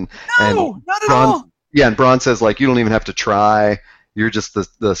wine and not at all. Yeah, and Bronn says you don't even have to try. You're just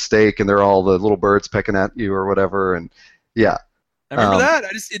the steak, and they're all the little birds pecking at you or whatever. And yeah, I remember that.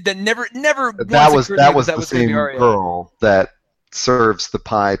 That never. That was the same girl that serves the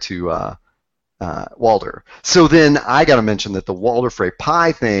pie to. Walder. So then I got to mention that the Walder Frey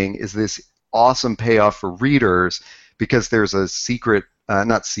pie thing is this awesome payoff for readers, because there's a secret,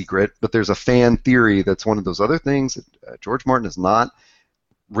 not secret, but there's a fan theory that's one of those other things that George Martin has not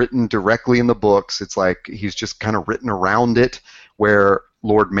written directly in the books. It's like he's just kind of written around it, where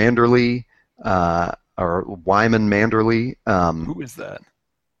Lord Manderley, or Wyman Manderley. Who is that?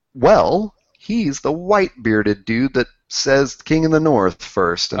 Well, he's the white-bearded dude that says King in the North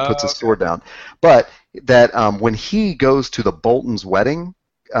first and puts his sword down. But that when he goes to the Bolton's wedding,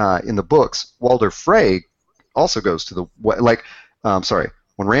 in the books, Walder Frey also goes to the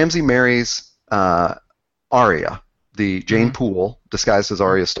when Ramsay marries Arya, the Jane Poole disguised as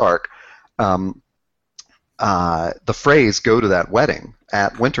Arya Stark, the Freys go to that wedding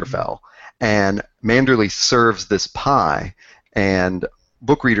at Winterfell, and Manderley serves this pie, and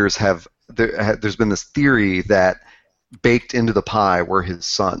book readers there's been this theory that baked into the pie were his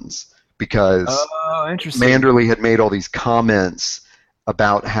sons, because Manderley had made all these comments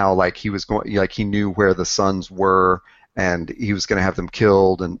about how he was going, he knew where the sons were, and he was going to have them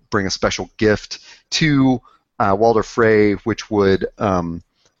killed and bring a special gift to Walder Frey, which would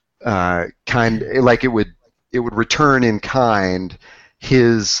it would return in kind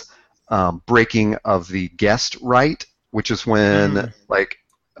his breaking of the guest right, which is when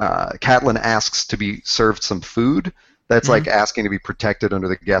Catelyn asks to be served some food. That's like asking to be protected under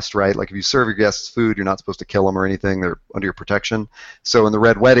the guest right. Like if you serve your guests food, you're not supposed to kill them or anything. They're under your protection. So in the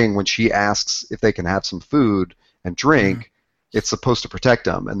Red Wedding, when she asks if they can have some food and drink, it's supposed to protect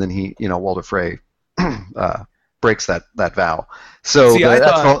them. And then Walder Frey breaks that vow. So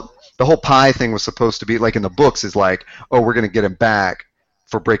the whole pie thing was supposed to be, like in the books, is like, oh, we're going to get him back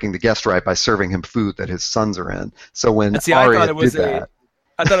for breaking the guest right by serving him food that his sons are in. So when Arya did that,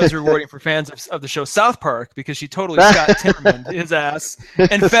 I thought it was rewarding for fans of the show South Park, because she totally Scott Timmerman his ass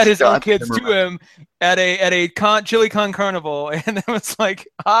and fed his own kids to him at a chili con carnival, and it was like,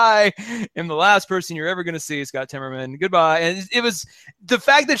 I am the last person you're ever going to see, Scott Timmerman. Goodbye. And it was the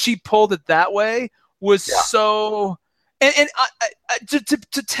fact that she pulled it that way was so. And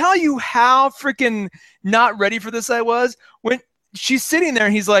to tell you how freaking not ready for this I was, when she's sitting there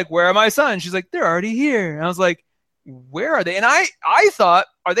and he's like, "Where are my sons?" She's like, "They're already here." And I was like, where are they? And I thought,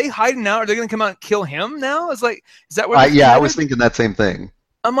 are they hiding out? Are they going to come out and kill him now? I was like, is that what? I was thinking that same thing.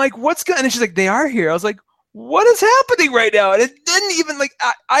 I'm like, what's going? And then she's like, they are here. I was like, what is happening right now? And it didn't even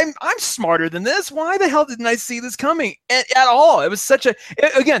I'm smarter than this. Why the hell didn't I see this coming at all? It was such a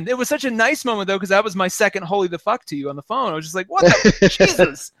nice moment though, because that was my second holy the fuck to you on the phone. I was just like, what the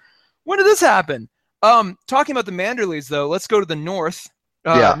Jesus? When did this happen? Talking about the Manderleys though, let's go to the north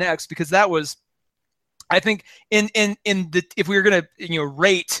next, because that was. I think if we were going to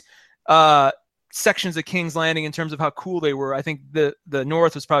rate sections of King's Landing in terms of how cool they were, I think the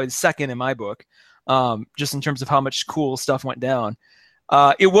North was probably the second in my book, just in terms of how much cool stuff went down.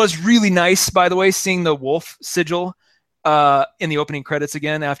 It was really nice, by the way, seeing the wolf sigil in the opening credits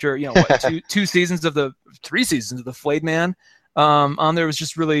again after 3 seasons of the Flayed Man. On there was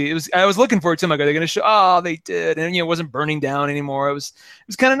just really I was looking forward to them. Like, are they going to show? Oh, they did, and it wasn't burning down anymore. It was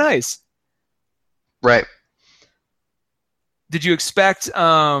kind of nice. Right. Did you expect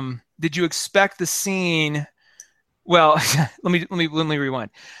the scene? Well, let me rewind.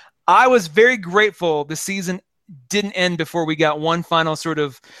 I was very grateful the season didn't end before we got one final sort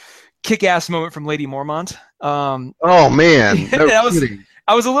of kick-ass moment from Lady Mormont. Oh man, no kidding.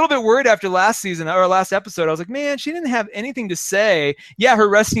 I was a little bit worried after last season or last episode. I was like, man, she didn't have anything to say. Yeah, her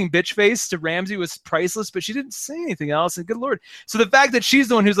resting bitch face to Ramsay was priceless, but she didn't say anything else. And good Lord. So the fact that she's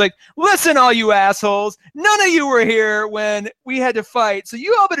the one who's like, listen, all you assholes, none of you were here when we had to fight. So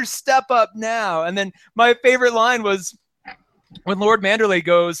you all better step up now. And then my favorite line was when Lord Manderley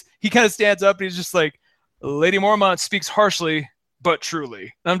goes, he kind of stands up and he's just like, Lady Mormont speaks harshly, but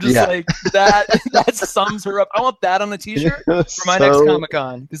truly. I'm just like, that sums her up. I want that on the t-shirt for my next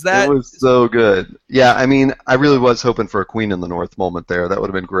Comic-Con, because that was so good. Yeah, I mean, I really was hoping for a Queen in the North moment there. That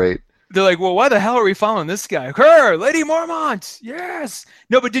would have been great. They're like, well, why the hell are we following this guy? Her, Lady Mormont. Yes.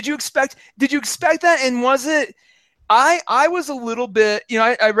 No, but did you expect that? And was it, I was a little bit,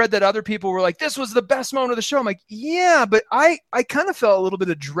 I read that other people were like, this was the best moment of the show. I'm like, yeah, but I kind of felt a little bit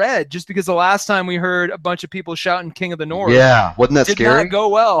of dread just because the last time we heard a bunch of people shouting King of the North. Yeah, wasn't that scary? Did not go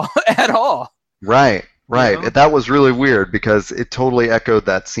well at all. Right. That was really weird because it totally echoed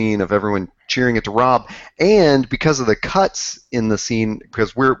that scene of everyone cheering it to Robb. And because of the cuts in the scene,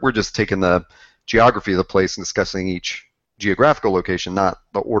 because we're just taking the geography of the place and discussing each geographical location, not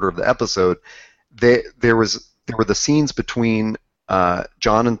the order of the episode, there were the scenes between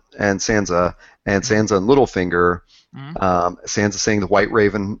Jon and Sansa, and Sansa and Littlefinger. Sansa saying the White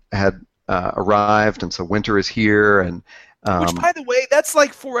Raven had arrived, and so winter is here. And which, by the way, that's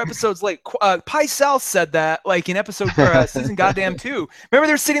like 4 episodes late. Pycelle said that, like in episode season goddamn 2. Remember,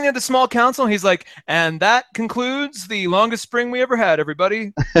 they're sitting there at the small council, and he's like, "And that concludes the longest spring we ever had,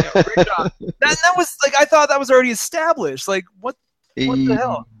 everybody." Great job. That was like, I thought that was already established. Like, what the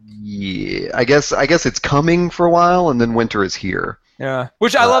hell? Yeah, I guess it's coming for a while, and then winter is here. Yeah,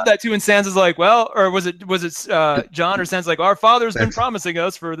 which I love that too. And Sansa's like, well, or was it Jon or Sansa's like, our father's been promising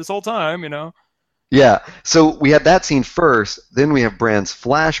us for this whole time, Yeah. So we had that scene first, then we have Bran's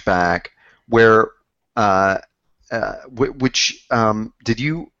flashback where, which did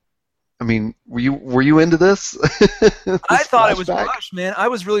you? I mean, were you into this? I This thought it was flashback? rushed, man. I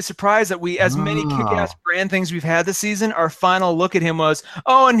was really surprised that we, as many kick-ass Oh. brand things we've had this season, our final look at him was,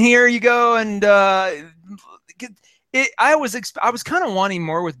 oh, and here you go, and I was kind of wanting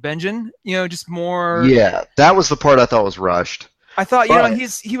more with Benjen, just more. Yeah, that was the part I thought was rushed. I thought, But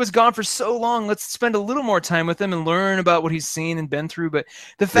he was gone for so long. Let's spend a little more time with him and learn about what he's seen and been through. But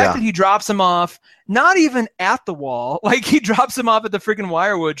the fact yeah, that he drops him off, not even at the wall, like he drops him off at the freaking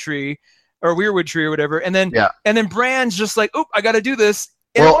wirewood tree or weirwood tree or whatever, and then yeah. Bran's just like, oh, I got to do this,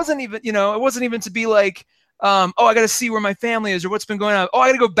 and Well, it wasn't even to be like, oh, I got to see where my family is or what's been going on. Oh, I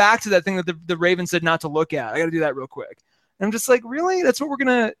got to go back to that thing that the Raven said not to look at. I got to do that real quick. And I'm just like, really? That's what we're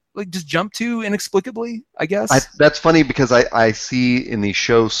gonna like just jump to inexplicably, I guess. that's funny because I see in the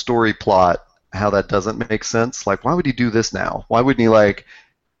show story plot how that doesn't make sense. Like, why would he do this now? Why wouldn't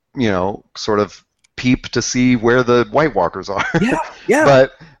he sort of peep to see where the White Walkers are? Yeah, yeah.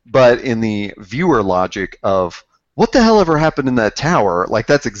 But in the viewer logic of what the hell ever happened in that tower, like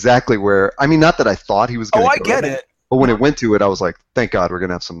that's exactly where. I mean, not that I thought he was going Oh, to I go get there, it. but when it went to it, I was like, thank God we're going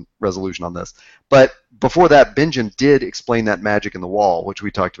to have some resolution on this. But before that, Benjen did explain that magic in the wall, which we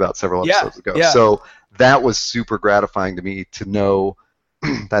talked about several Yeah, episodes ago. yeah. So that was super gratifying to me to know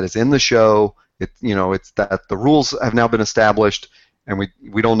that is in the show. It's that the rules have now been established, and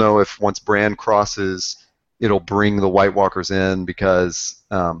we don't know if once Bran crosses, it'll bring the White Walkers in because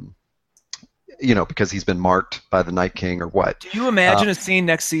because he's been marked by the Night King or what. Do you imagine a scene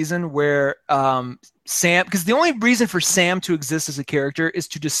next season where Sam, because the only reason for Sam to exist as a character is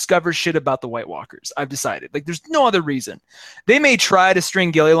to discover shit about the White Walkers. I've decided. Like, there's no other reason. They may try to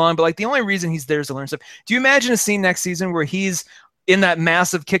string Gilly along, but like the only reason he's there is to learn stuff. Do you imagine a scene next season where he's in that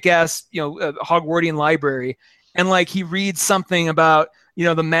massive kick-ass, Hogwartian library, and like he reads something about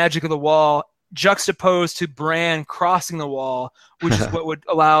the magic of the wall, juxtaposed to Bran crossing the wall, which is what would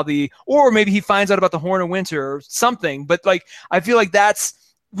allow or maybe he finds out about the Horn of Winter or something. But like, I feel like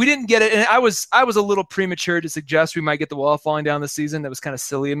we didn't get it, and I was a little premature to suggest we might get the wall falling down this season. That was kind of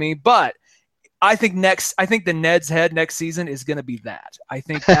silly of me, but I think the Ned's head next season is going to be that. I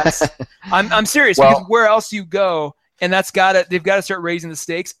think that's. I'm serious, because where else do you go? And they've got to start raising the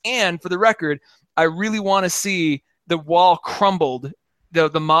stakes. And for the record, I really want to see the wall crumbled, the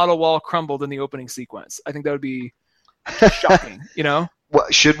model wall crumbled in the opening sequence. I think that would be shocking. Well,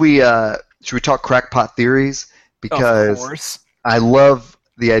 should we talk crackpot theories? Because of course. I love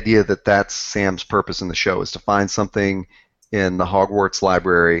the idea that that's Sam's purpose in the show, is to find something in the Hogwarts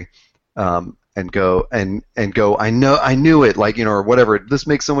library, and go. I knew it, or whatever. This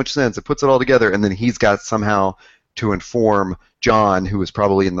makes so much sense. It puts it all together, and then he's got somehow to inform Jon, who is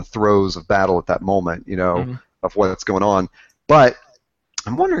probably in the throes of battle at that moment, of what's going on. But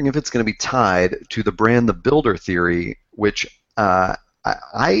I'm wondering if it's going to be tied to the Bran the Builder theory, which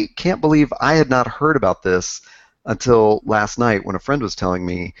I can't believe I had not heard about this until last night when a friend was telling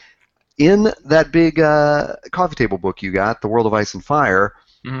me. In that big coffee table book you got, The World of Ice and Fire,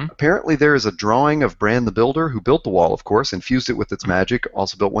 apparently there is a drawing of Bran the Builder, who built the wall, of course, infused it with its magic,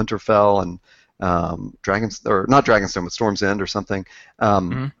 also built Winterfell and not Dragonstone, but Storm's End or something.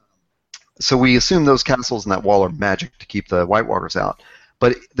 So we assume those castles and that wall are magic to keep the White Walkers out.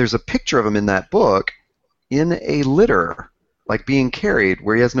 But there's a picture of him in that book in a litter, like being carried,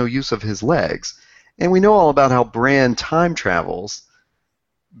 where he has no use of his legs. And we know all about how Bran time travels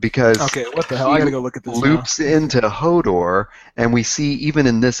because what the hell? I gotta go look at this. Loops into Hodor, and we see even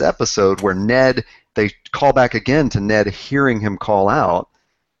in this episode where they call back again to Ned hearing him call out,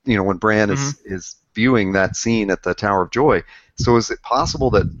 when Bran is viewing that scene at the Tower of Joy. So is it possible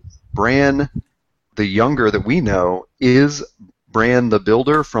that Bran, the younger that we know, is Bran the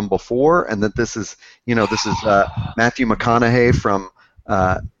Builder from before, and that this is Matthew McConaughey from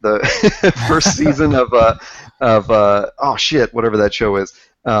the first season of whatever that show is,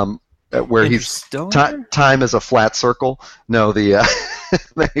 where he's time is a flat circle. No, the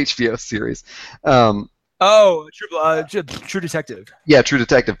the HBO series. True Detective. Yeah, True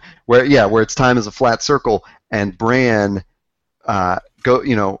Detective. Where it's time is a flat circle, and Bran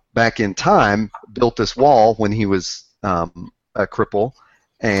back in time built this wall when he was a cripple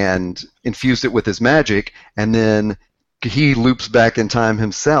and infused it with his magic, and then he loops back in time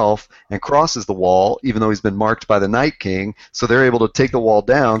himself and crosses the wall, even though he's been marked by the Night King. So they're able to take the wall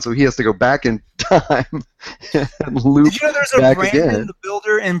down. So he has to go back in time and loop. Did you know there's a back Brandon again. the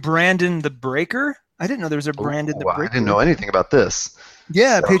Builder and Brandon the Breaker? I didn't know there was a Brandon the Breaker. I didn't know anything about this.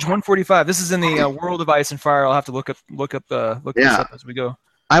 Yeah, page 145. This is in the World of Ice and Fire. I'll have to look this up as we go.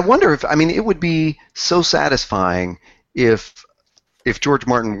 I wonder if, I mean, it would be so satisfying if George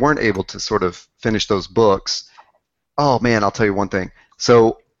Martin weren't able to sort of finish those books. Oh man, I'll tell you one thing.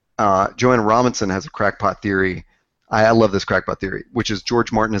 So Joanna Robinson has a crackpot theory. I love this crackpot theory, which is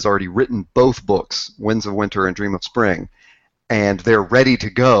George Martin has already written both books, Winds of Winter and Dream of Spring, and they're ready to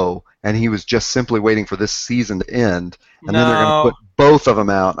go, and he was just simply waiting for this season to end, and then they're going to put both of them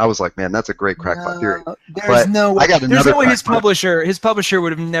out. I was like, man, that's a great crackpot theory. There's no way. There's no way his publisher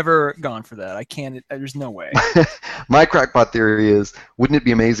would have never gone for that. I can't. There's no way. My crackpot theory is, wouldn't it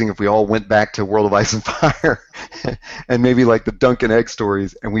be amazing if we all went back to World of Ice and Fire and maybe like the Dunk and Egg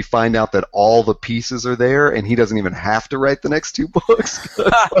stories, and we find out that all the pieces are there, and he doesn't even have to write the next 2 books?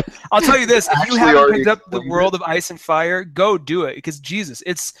 I'll tell you this: if you haven't picked up the World of Ice and Fire, go do it, because Jesus,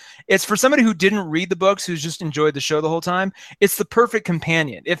 it's for somebody who didn't read the books, who's just enjoyed the show the whole time. It's the perfect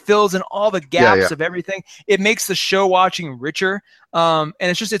companion. It fills in all the gaps of everything. It makes the show watching richer. And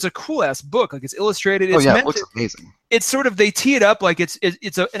it's a cool ass book. Like, it's illustrated. It's it looks amazing. It's sort of, they tee it up like it's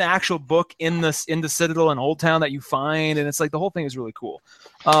an actual book in the Citadel and Old Town that you find, and it's like the whole thing is really cool.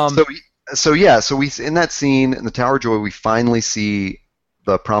 So we, in that scene in the Tower of Joy, we finally see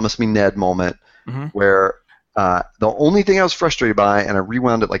the Promise Me Ned moment, where the only thing I was frustrated by, and I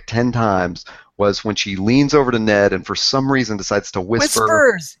rewound it like 10 times, was when she leans over to Ned and for some reason decides to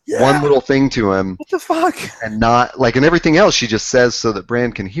whisper one little thing to him. What the fuck? And not, like, and everything else she just says so that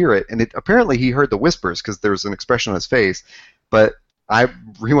Bran can hear it. And apparently he heard the whispers because there was an expression on his face. But I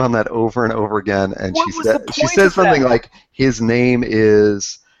rewound that over and over again, and she says something like, his name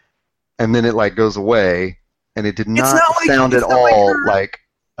is, and then it like goes away, and it did not sound at all like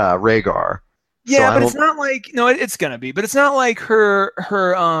Rhaegar. Yeah, so but it's not like, no, it's gonna be, but it's not like her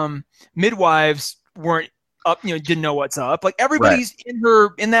midwives weren't up, didn't know what's up. Like, everybody's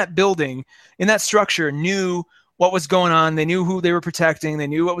in that building, in that structure, knew what was going on. They knew who they were protecting. They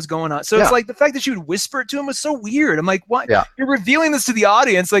knew what was going on. So it's like the fact that she would whisper it to him was so weird. I'm like, what? Yeah. You're revealing this to the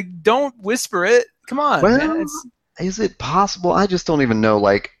audience. Like, don't whisper it. Come on. Well, man. Is it possible? I just don't even know.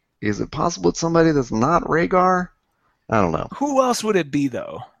 Like, is it possible it's somebody that's not Rhaegar? I don't know. Who else would it be,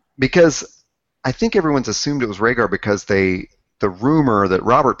 though? Because I think everyone's assumed it was Rhaegar because the rumor that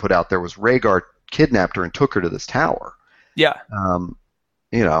Robert put out there was Rhaegar kidnapped her and took her to this tower. Yeah.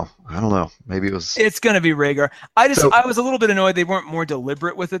 I don't know. Maybe it was. It's gonna be Rhaegar. I was a little bit annoyed they weren't more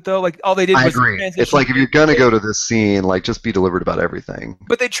deliberate with it, though. Like, all they did was. I agree. It's like, if you're gonna go to this scene, like, just be deliberate about everything.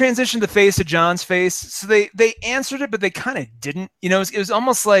 But they transitioned the face to Jon's face, so they answered it, but they kind of didn't. It was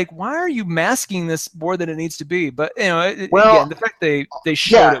almost like, why are you masking this more than it needs to be? But again, the fact they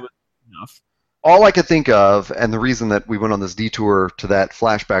showed it was enough. All I could think of, and the reason that we went on this detour to that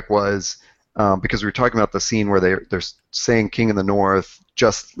flashback was because we were talking about the scene where they're saying King in the North,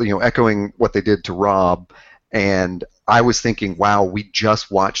 just echoing what they did to Robb, and I was thinking, wow, we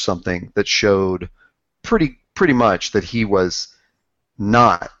just watched something that showed pretty much that he was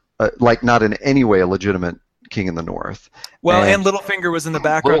not not in any way a legitimate King in the North. Well, and Littlefinger was in the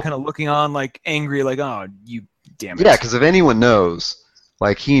background, kind of looking on, like, angry, like, oh, you damn it. Yeah, because if anyone knows.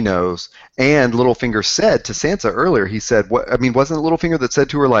 Like, he knows. And Littlefinger said to Sansa earlier, he said, wasn't it Littlefinger that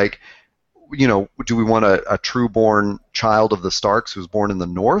said to her, like, do we want a true-born child of the Starks who's born in the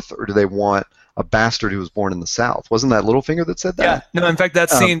North, or do they want a bastard who was born in the South? Wasn't that Littlefinger that said that? Yeah. No, in fact,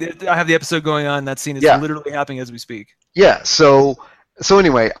 that scene, I have the episode going on, that scene is literally happening as we speak. Yeah, so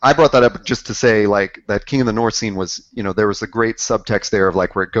anyway, I brought that up just to say, like, that King of the North scene was, there was a great subtext there of,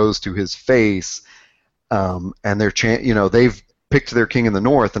 like, where it goes to his face, and they've picked their king in the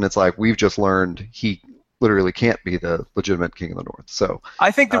North, and it's like, we've just learned he literally can't be the legitimate king of the North. So I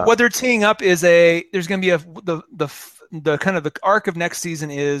think that what they're teeing up is there's going to be the kind of the arc of next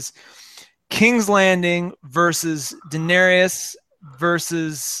season is King's Landing versus Daenerys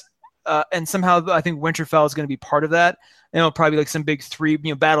versus and somehow I think Winterfell is going to be part of that. And it'll probably be like some big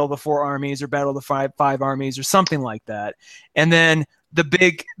battle of the 4 armies or battle of the five armies or something like that. And then the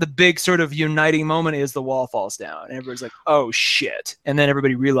big sort of uniting moment is the wall falls down and everybody's like, oh shit. And then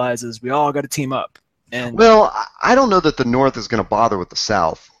everybody realizes we all got to team up. And well, I don't know that the North is going to bother with the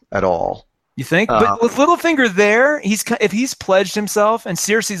South at all. You think? But with Littlefinger there, if he's pledged himself and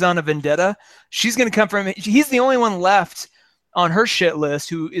Cersei's on a vendetta, she's going to come from him. He's the only one left on her shit list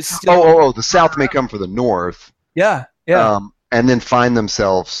who is still. The South may come for the North. Yeah. Yeah. And then find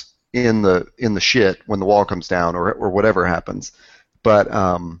themselves in the shit when the wall comes down or whatever happens. But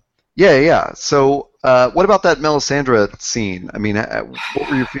yeah. So what about that Melisandre scene? I mean, what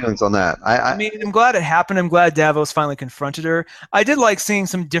were your feelings on that? I mean, I'm glad it happened. I'm glad Davos finally confronted her. I did like seeing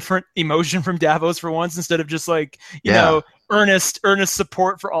some different emotion from Davos for once, instead of just like, you know, earnest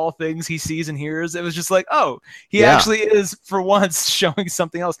support for all things he sees and hears. It was just like, oh, he actually is for once showing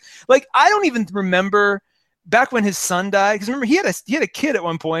something else. Like, I don't even remember back when his son died, because remember he had a kid at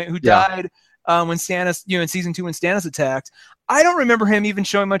one point who died when Stannis, in season 2 when Stannis attacked. I don't remember him even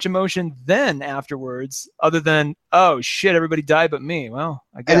showing much emotion then afterwards, other than, oh shit, everybody died but me. Well,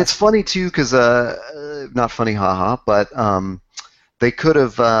 I guess. And it's funny too, because not funny, haha, but they could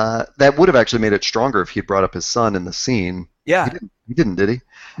have that would have actually made it stronger if he had brought up his son in the scene. Yeah, he didn't, did he?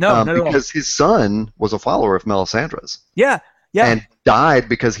 No, because his son was a follower of Melisandre's. Yeah, and died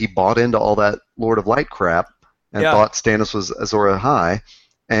because he bought into all that Lord of Light crap and thought Stannis was Azor Ahai.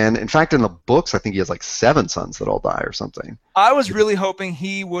 And in fact, in the books, I think he has like 7 sons that all die or something. I was really hoping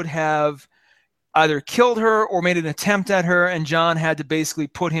he would have either killed her or made an attempt at her, and Jon had to basically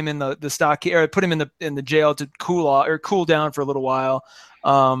put him in the stockade, or put him in the jail to cool down for a little while,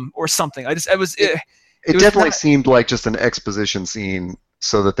 or something. It definitely seemed like just an exposition scene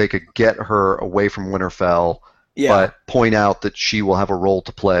so that they could get her away from Winterfell, but point out that she will have a role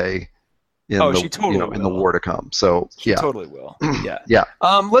to play in the war to come. So she totally will. Yeah.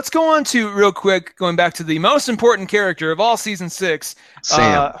 Let's go on to real quick, going back to the most important character of all season 6,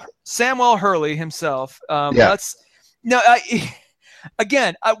 Samwell Hurley himself. Again,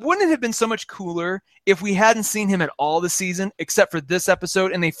 wouldn't it have been so much cooler if we hadn't seen him at all this season, except for this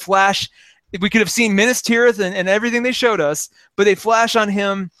episode, and they flash? We could have seen Minas Tirith and everything they showed us, but they flash on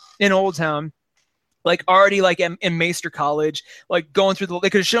him in Old Town, like already like in Maester College, like going through they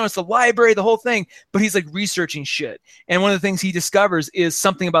could have shown us the library, the whole thing, but he's like researching shit. And one of the things he discovers is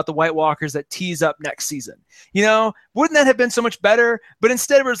something about the White Walkers that tease up next season. Wouldn't that have been so much better? But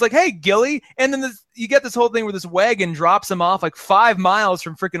instead it's like, hey, Gilly. And then you get this whole thing where this wagon drops him off like 5 miles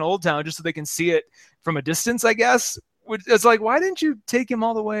from freaking Old Town just so they can see it from a distance, I guess. It's like, why didn't you take him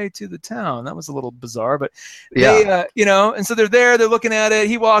all the way to the town? That was a little bizarre, but they, and so they're looking at it.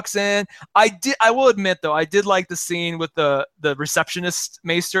 He walks in. I will admit though, I did like the scene with the receptionist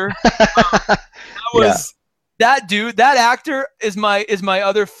Maester. That dude, that actor is my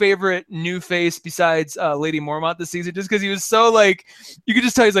other favorite new face besides Lady Mormont this season, just because he was so like, you could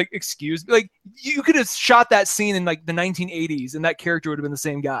just tell he's like, excuse me, like you could have shot that scene in like the 1980s and that character would have been the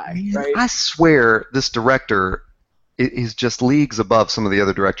same guy, right? I swear this director is just leagues above some of the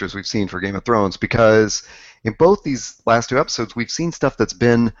other directors we've seen for Game of Thrones, because in both these last 2 episodes we've seen stuff that's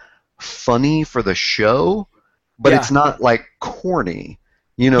been funny for the show, but it's not like corny.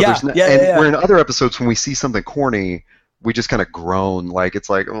 Where in other episodes when we see something corny, we just kind of groan, like it's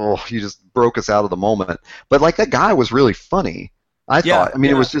like, oh, you just broke us out of the moment. But like that guy was really funny, I thought. I mean,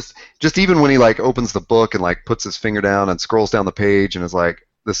 it was just even when he like opens the book and like puts his finger down and scrolls down the page and is like,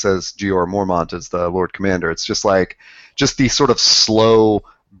 this says Jeor Mormont is the Lord Commander. It's just like, the sort of slow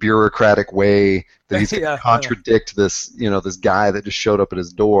bureaucratic way that he's going to contradict this, this guy that just showed up at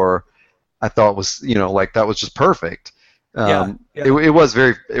his door. I thought was, like that was just perfect. It was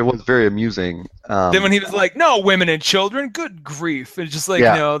very amusing. Then when he was like, "No women and children," good grief! It's just like,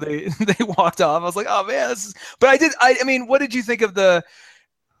 they walked off. I was like, "Oh man, But I mean, what did you think of the?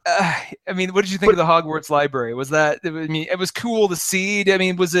 What did you think of the Hogwarts library? Was that? I mean, it was cool to see. I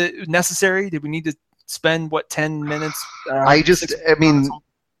mean, was it necessary? Did we need to spend 10 minutes?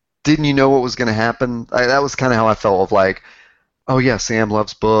 Didn't you know what was going to happen? That was kind of how I felt. Of like, oh yeah, Sam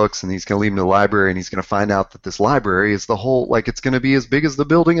loves books, and he's going to leave him in the library, and he's going to find out that this library is the whole, like it's going to be as big as the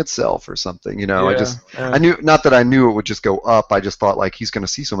building itself or something. I knew, not that I knew it would just go up. I just thought like he's going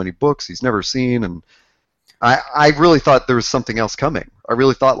to see so many books he's never seen, and I really thought there was something else coming. I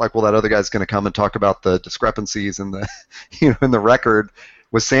really thought like, well, that other guy's going to come and talk about the discrepancies in the, in the record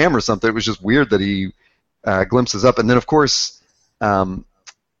with Sam or something. It was just weird that he glimpses up, and then of course, not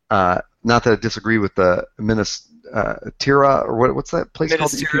that I disagree with the Minas Tirith, or what's that place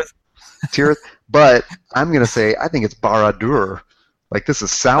called? Tirith. But I'm going to say I think it's Barad-dûr. Like this is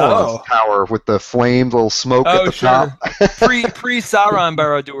Sauron's tower with the flames, little smoke at the top. pre Sauron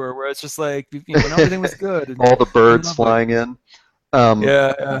Barad-dûr, where it's just like everything was good. All the birds flying in.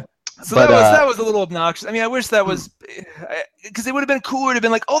 So that was a little obnoxious. I mean, I wish that was, because it would have been cooler to have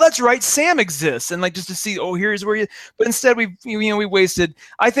been like, oh, that's right, Sam exists, and like just to see, oh, here's where you. But instead, we wasted.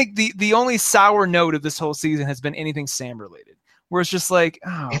 I think the only sour note of this whole season has been anything Sam related. where it's just like,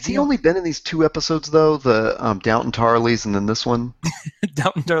 oh, Has he only been in these 2 episodes though? The Downton Tarleys and then this one.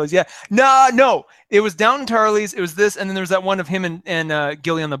 Downton Tarleys, yeah. No, it was Downton Tarleys. It was this, and then there was that one of him and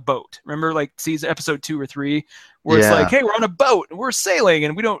Gilly on the boat. Remember, like season episode 2 or 3, where it's like, hey, we're on a boat and we're sailing,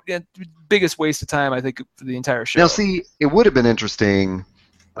 and we don't. Biggest waste of time, I think, for the entire show. Now, see, it would have been interesting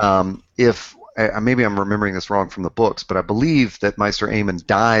if maybe I'm remembering this wrong from the books, but I believe that Maester Aemon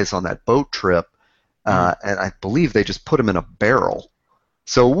dies on that boat trip, and I believe they just put him in a barrel.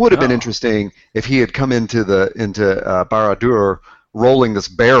 So it would have been interesting if he had come into Barad-dûr rolling this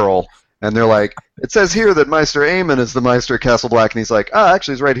barrel, and they're like, it says here that Maester Aemon is the Maester of Castle Black, and he's like,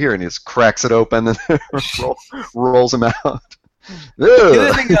 actually, he's right here, and he just cracks it open and rolls him out. The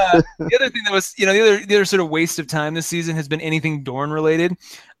other thing that was, the other sort of waste of time this season has been anything Dorne related.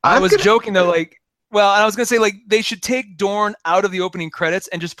 I was joking though, like, well, and I was gonna say like they should take Dorne out of the opening credits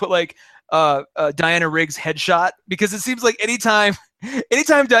and just put like Diana Riggs headshot, because it seems like anytime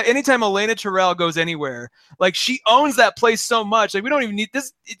Elena Tyrell goes anywhere, like she owns that place so much, like we don't even need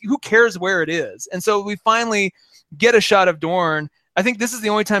this. Who cares where it is? And so we finally get a shot of Dorne. I think this is the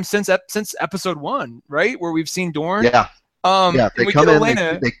only time since episode 1, right, where we've seen Dorne. Yeah. They come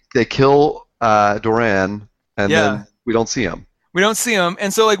in, they kill Doran, and then we don't see him. We don't see him,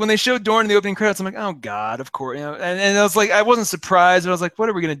 and so like when they showed Dorne in the opening credits, I'm like, oh god, of course, and I was like, I wasn't surprised, but I was like, what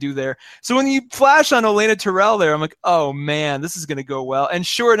are we gonna do there? So when you flash on Elena Tyrell there, I'm like, oh man, this is gonna go well. And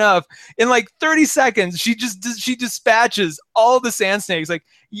sure enough, in like 30 seconds, she dispatches all the sand snakes. Like,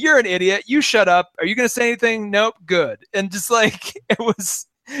 you're an idiot, you shut up. Are you gonna say anything? Nope, good. And just like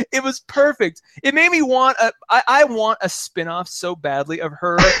it was perfect. It made me want I want a spin-off so badly of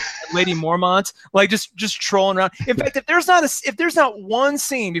her and Lady Mormont, like just trolling around. In fact, if there's not one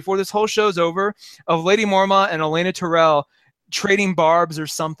scene before this whole show's over of Lady Mormont and Elena Tyrell trading barbs or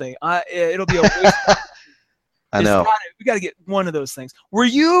something, it'll be a waste. I know. We got to get one of those things. Were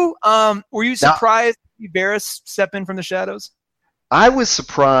you surprised to see Varys step in from the shadows? I was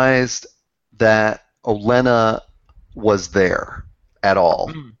surprised that Olenna was there at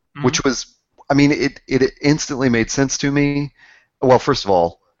all, which was, I mean, it instantly made sense to me. Well, first of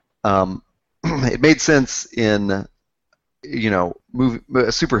all, it made sense in,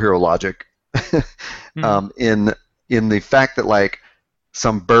 superhero logic, in the fact that like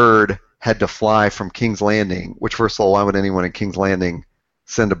some bird had to fly from King's Landing. Which, first of all, why would anyone in King's Landing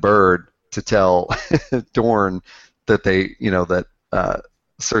send a bird to tell Dorne that that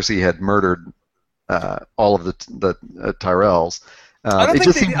Cersei had murdered all of the Tyrells? It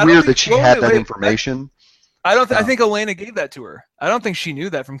just seemed weird that she had that information. I think Elena gave that to her. I don't think she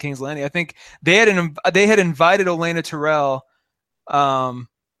knew that from King's Landing. I think they had invited Elena Tyrell,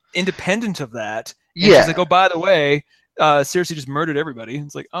 independent of that. And she's like, oh, by the way, Cersei just murdered everybody.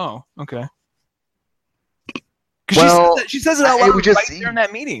 It's like, oh, okay. Well, she says it out loud right there in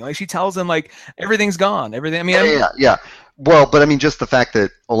that meeting. Like she tells them, like, everything's gone. Everything. I mean, yeah. Well, but I mean, just the fact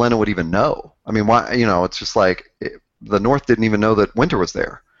that Olenna would even know. I mean, why? It's just like the North didn't even know that winter was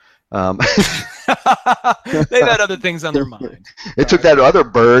there. They've had other things on their mind. It took that other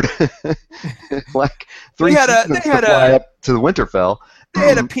bird like 3 seasons to fly up to the Winterfell. They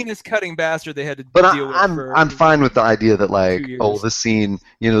had a penis-cutting bastard they had to deal with. I'm fine with the idea that, like, this scene,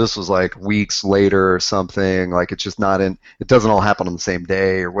 this was like weeks later or something. Like, it's just not it doesn't all happen on the same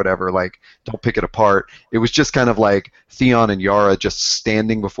day or whatever. Like, don't pick it apart. It was just kind of like Theon and Yara just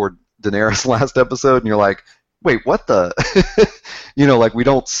standing before Daenerys last episode, and you're like, wait, what the? Like, we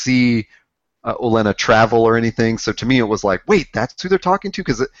don't see Olenna travel or anything. So to me, it was like, wait, that's who they're talking to?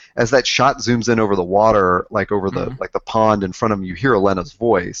 Because as that shot zooms in over the water, like over the the pond in front of them, you hear Olenna's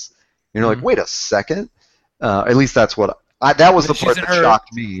voice. And you're like, wait a second. At least that's what that was the part that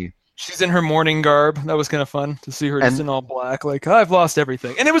shocked me. She's in her mourning garb. That was kind of fun to see her just in all black. Like, I've lost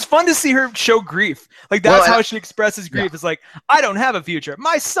everything. And it was fun to see her show grief. Like, that's how she expresses grief. Yeah. It's like, I don't have a future.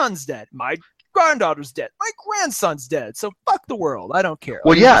 My son's dead. My granddaughter's dead. My grandson's dead. So fuck the world. I don't care.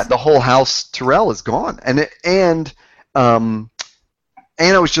 Well, the whole house Tyrell is gone. And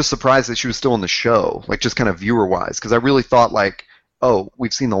I was just surprised that she was still in the show, like just kind of viewer-wise, because I really thought like, oh,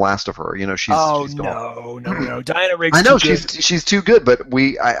 we've seen the last of her. She's gone. No. Diana Riggs. I know she's too good, but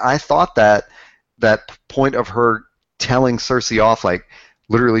I thought that point of her telling Cersei off, like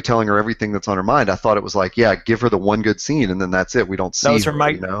literally telling her everything that's on her mind, I thought it was like, give her the one good scene, and then that's it. We don't see that was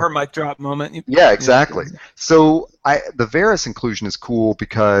her mic drop moment. Yeah, exactly. Yeah. So the Varys inclusion is cool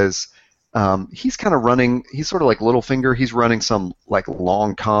because he's kind of running. He's sort of like Littlefinger. He's running some like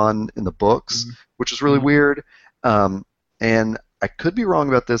long con in the books, which is really weird. And I could be wrong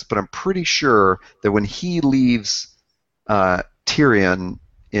about this, but I'm pretty sure that when he leaves Tyrion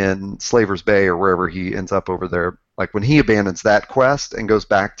in Slaver's Bay or wherever he ends up over there, like when he abandons that quest and goes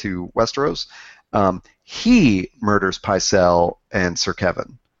back to Westeros, he murders Pycelle and Sir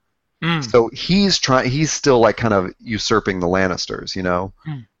Kevin. So he's still like kind of usurping the Lannisters,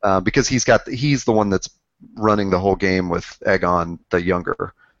 because he's the one that's running the whole game with Aegon the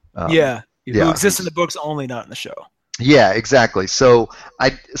Younger. Who exists in the books only, not in the show. Yeah, exactly. So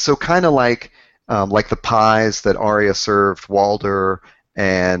kind of like the pies that Arya served Walder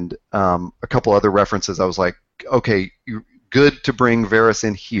and a couple other references. I was like, okay, good to bring Varys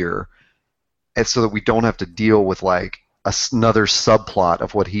in here, and so that we don't have to deal with like another subplot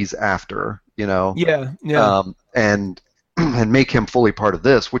of what he's after, and make him fully part of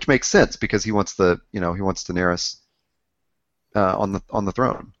this, which makes sense because he wants Daenerys on the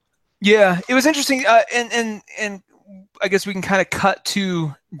throne. Yeah, it was interesting, and I guess we can kind of cut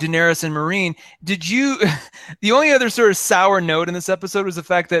to Daenerys and Meereen. The only other sort of sour note in this episode was the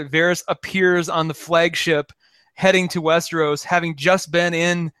fact that Varys appears on the flagship heading to Westeros, having just been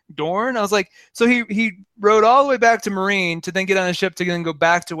in Dorne. I was like, so he rode all the way back to Meereen to then get on a ship to then go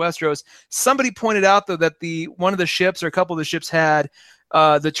back to Westeros. Somebody pointed out, though, that one of the ships or a couple of the ships had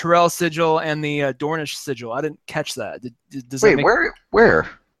the Tyrell sigil and the Dornish sigil. I didn't catch that. Where?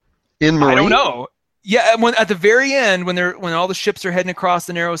 In Meereen? I don't know. Yeah, at the very end, when all the ships are heading across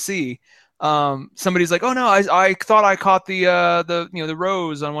the Narrow Sea, somebody's like, "Oh no, I thought I caught the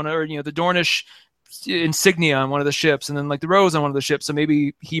rose on one, or the Dornish insignia on one of the ships, and then like the rose on one of the ships." So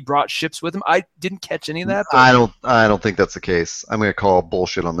maybe he brought ships with him. I didn't catch any of that. I don't think that's the case. I'm gonna call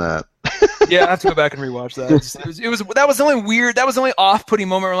bullshit on that. Yeah, I have to go back and rewatch that. That was the only weird. That was the only off-putting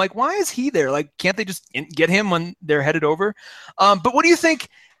moment where I'm like, why is he there? Like, can't they just get him when they're headed over? But what do you think?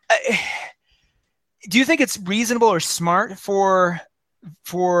 Do you think it's reasonable or smart for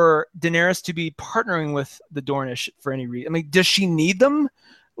Daenerys to be partnering with the Dornish for any reason? I mean, does she need them?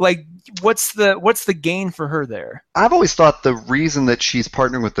 Like, what's the gain for her there? I've always thought the reason that she's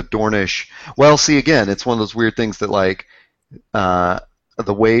partnering with the Dornish. Well, see, again, it's one of those weird things that like the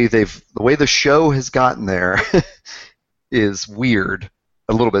way the show has gotten there is weird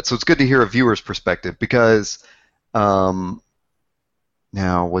a little bit. So it's good to hear a viewer's perspective because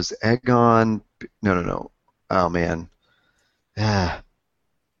now was Aegon. No. Oh man.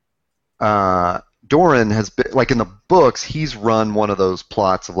 Doran has been like in the books. He's run one of those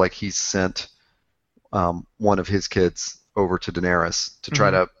plots of like he's sent one of his kids over to Daenerys to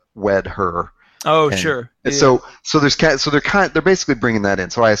try to wed her. Oh, sure. Yeah. So they're basically bringing that in.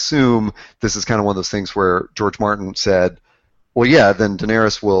 So I assume this is kind of one of those things where George Martin said, well, yeah, then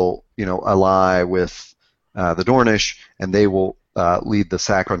Daenerys will ally with the Dornish, and they will lead the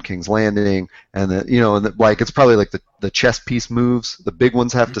sack on King's Landing, and like it's probably like the chess piece moves. The big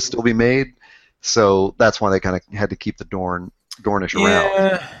ones have to still be made, so that's why they kind of had to keep the Dornish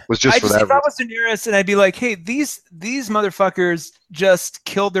around. Was just for that. If I was Daenerys, and I'd be like, hey, these motherfuckers just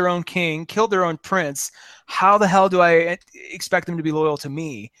killed their own king, killed their own prince. How the hell do I expect them to be loyal to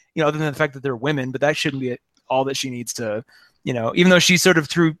me? Other than the fact that they're women, but that shouldn't be all that she needs to. Even though she sort of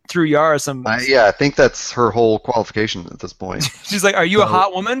threw Yara some. Yeah, I think that's her whole qualification at this point. She's like, "Are you a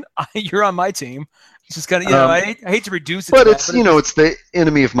hot woman? You're on my team." It's just kind of, I hate to reduce it. But it's it's the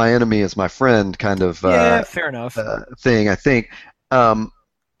enemy of my enemy is my friend kind of. Yeah, fair enough. Thing I think. At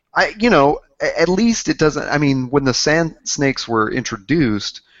least it doesn't. I mean, when the Sand Snakes were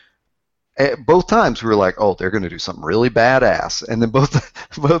introduced, both times we were like, "Oh, they're going to do something really badass," and then both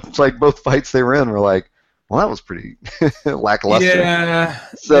fights they were in were like. Well, that was pretty lackluster. Yeah.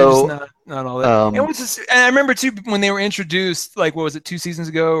 So not all that. And I remember too when they were introduced, like what was it, 2 seasons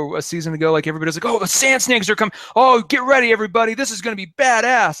ago or a season ago? Like everybody was like, "Oh, the Sand Snakes are coming! Oh, get ready, everybody! This is going to be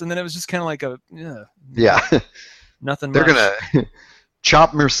badass!" And then it was just kind of like nothing. They're gonna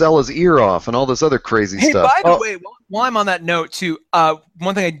chop Myrcella's ear off and all this other crazy stuff. Hey, by the way, while I'm on that note too,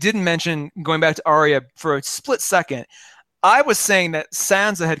 one thing I didn't mention, going back to Arya for a split second. I was saying that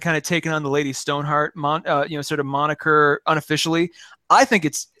Sansa had kind of taken on the Lady Stoneheart, sort of moniker unofficially. I think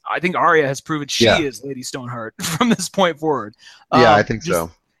Arya has proven she is Lady Stoneheart from this point forward. Yeah, I think so.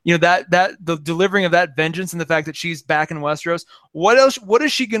 That the delivering of that vengeance and the fact that she's back in Westeros. What else? What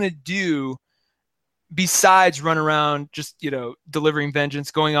is she gonna do besides run around just delivering vengeance,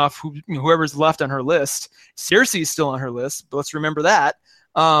 going off whoever's left on her list? Cersei's still on her list, but let's remember that.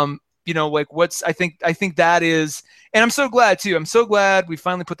 I think that is, and I'm so glad too. I'm so glad we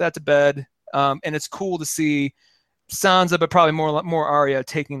finally put that to bed. And it's cool to see Sansa, but probably more Arya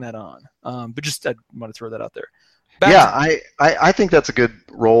taking that on. But just I want to throw that out there. I think that's a good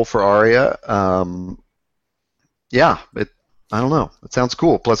role for Arya. I don't know. It sounds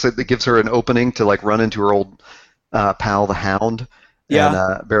cool. Plus, it gives her an opening to like run into her old pal, the Hound,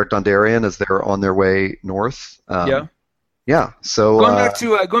 and Beric Dondarrion as they're on their way north. Yeah. So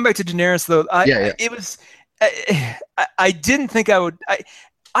going back to Daenerys though, I didn't think I would.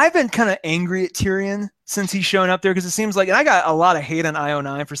 I've been kind of angry at Tyrion since he's shown up there because it seems like, and I got a lot of hate on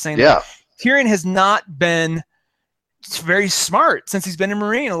IO9 for saying that Tyrion has not been very smart since he's been in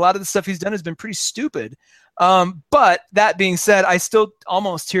Meereen. A lot of the stuff he's done has been pretty stupid. But that being said, I still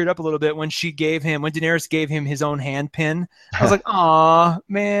almost teared up a little bit when Daenerys gave him his own hand pin. I was like, "Aw,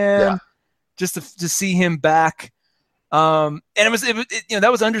 man!" Just to see him back. And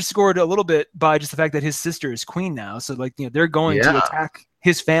that was underscored a little bit by just the fact that his sister is queen now. So they're going to attack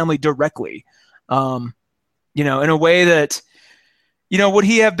his family directly. In a way that, would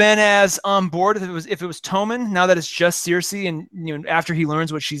he have been as on board if it was Tommen now that it's just Cersei and, after he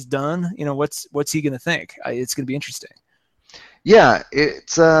learns what she's done, what's he going to think? It's going to be interesting. Yeah,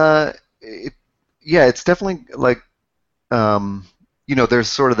 it's definitely like, there's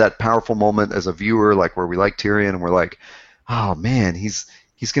sort of that powerful moment as a viewer, like where we like Tyrion and we're like, oh man, he's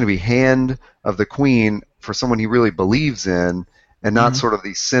going to be hand of the queen for someone he really believes in, and not sort of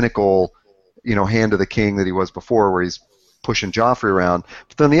the cynical, hand of the king that he was before, where he's pushing Joffrey around.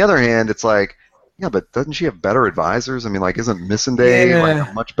 But then on the other hand, it's like, yeah, but doesn't she have better advisors? I mean, like, isn't Missandei like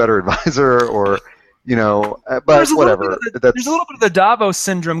a much better advisor? Or but whatever. There's a little bit of the Davos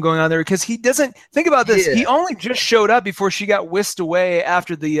syndrome going on there because he doesn't think about this. He only just showed up before she got whisked away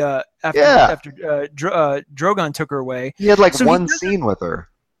after Drogon took her away. He had one scene with her.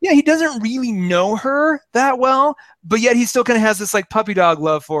 Yeah, he doesn't really know her that well, but yet he still kind of has this puppy dog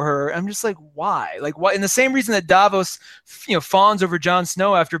love for her. I'm just like, why? Like, why? And the same reason that Davos, fawns over Jon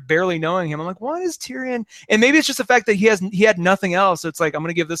Snow after barely knowing him. I'm like, what is Tyrion? And maybe it's just the fact that he had nothing else. So it's like, I'm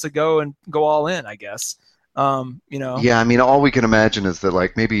going to give this a go and go all in, I guess. Yeah, I mean, all we can imagine is that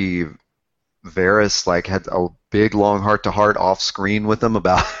maybe Varys had a big long heart-to-heart off screen with him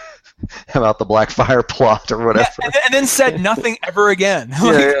about the Blackfire plot or whatever, and then said nothing ever again.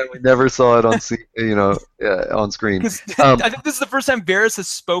 We never saw it on on screen. I think this is the first time Varys has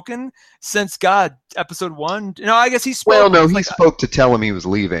spoken since episode 1. I guess he spoke. Well, no, he spoke to tell him he was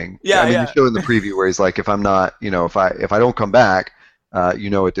leaving. Yeah, you show in the preview where he's like, if I'm not, if I don't come back,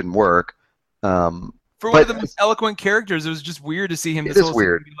 it didn't work. For one of the most eloquent characters, it was just weird to see him. It is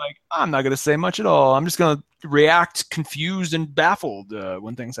weird. Be like, I'm not going to say much at all. I'm just going to react confused and baffled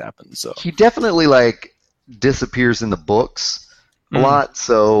when things happen. So he definitely disappears in the books a lot.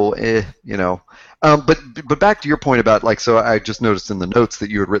 So but back to your point about so I just noticed in the notes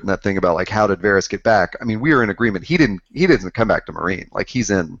that you had written that thing about how did Varys get back? I mean, we were in agreement. He didn't come back to Meereen. He's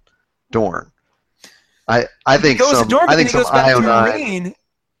in Dorne. I think some IO9.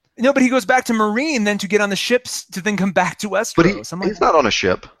 No, but he goes back to Meereen then to get on the ships to then come back to Westeros. But he's not on a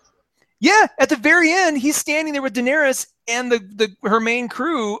ship. Yeah, at the very end, he's standing there with Daenerys and her main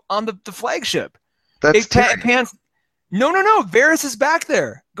crew on the flagship. That's pans. No. Varys is back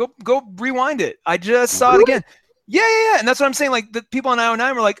there. Go rewind it. I just saw it again. Yeah. And that's what I'm saying. The people on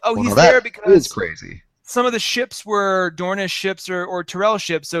IO9 were like, he's there because it's crazy. Some of the ships were Dornish ships or Tyrell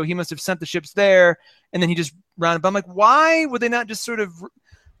ships, so he must have sent the ships there, and then he just rounded. But I'm like, why would they not just sort of?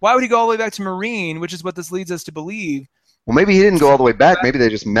 Why would he go all the way back to Meereen, which is what this leads us to believe? Well, maybe he didn't go all the way back. Maybe they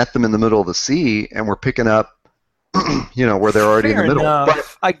just met them in the middle of the sea and were picking up, where they're already in the middle.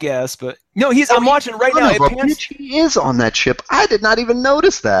 But, I guess, but no, I'm watching right now. He is on that ship. I did not even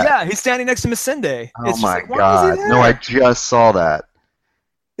notice that. Yeah, he's standing next to Missandei. Oh my God! No, I just saw that.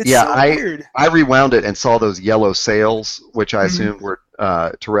 It's so weird. I rewound it and saw those yellow sails, which I assumed were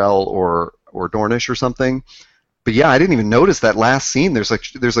Tyrell or Dornish or something. But yeah, I didn't even notice that last scene. There's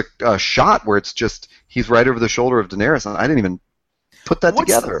a shot where it's just he's right over the shoulder of Daenerys, and I didn't even put that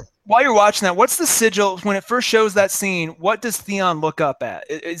together. While you're watching that, what's the sigil when it first shows that scene? What does Theon look up at?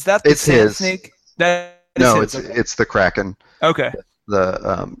 Is that the Sand Snake? It's the Kraken. Okay.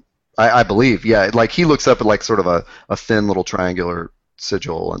 I believe, yeah. He looks up at sort of a thin little triangular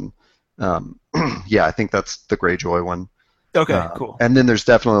sigil, and yeah, I think that's the Greyjoy one. Okay, cool. And then there's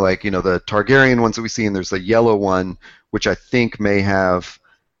definitely the Targaryen ones that we see, and there's the yellow one, which I think may have.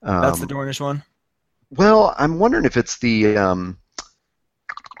 That's the Dornish one. Well, I'm wondering if it's the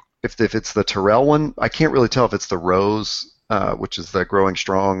if it's the Tyrell one. I can't really tell if it's the Rose, which is the growing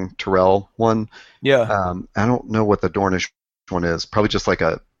strong Tyrell one. Yeah. I don't know what the Dornish one is. Probably just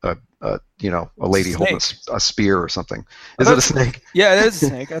a lady holding a spear or something. Is it a snake? Yeah, it is a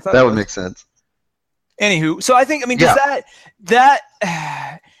snake. I thought that would make sense. Anywho, so I think, does that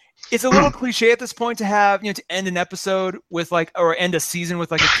it's a little cliche at this point to have, to end an episode with or end a season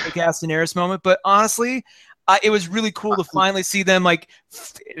with a kick-ass Daenerys moment, but honestly, it was really cool to finally see them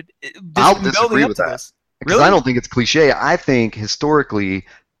I'll disagree with that. Because I don't think it's cliche. I think historically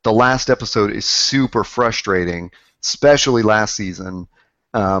the last episode is super frustrating, especially last season.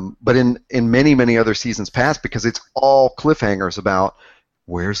 But in many, many other seasons past, because it's all cliffhangers about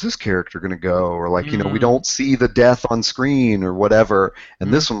where's this character going to go? Or like, we don't see the death on screen or whatever.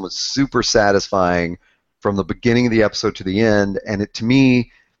 And this one was super satisfying from the beginning of the episode to the end. And to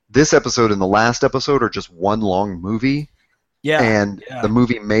me, this episode and the last episode are just one long movie. Yeah. And the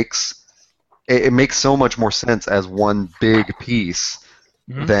movie makes so much more sense as one big piece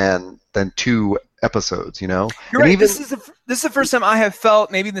than two episodes, You're right. Even, this is the first time I have felt,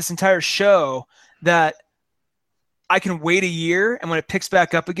 maybe in this entire show, that I can wait a year, and when it picks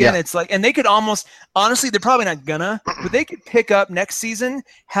back up again, it's like, and they could almost, honestly, they're probably not gonna, but they could pick up next season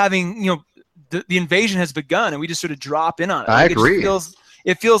having, the invasion has begun, and we just sort of drop in on it. I agree.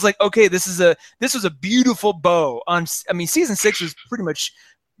 It feels like, okay, this was a beautiful bow on. I mean, season 6 was pretty much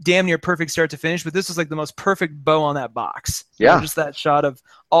damn near perfect start to finish, but this was like the most perfect bow on that box. Yeah, just that shot of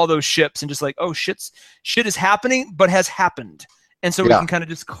all those ships and just like, oh, shit is happening, but has happened. And so we can kind of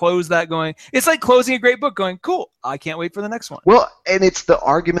just close that going. It's like closing a great book going, cool, I can't wait for the next one. Well, and it's the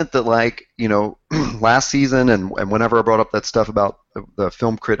argument that, like, last season and whenever I brought up that stuff about the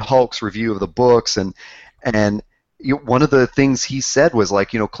Film Crit Hulk's review of the books, and one of the things he said was, like,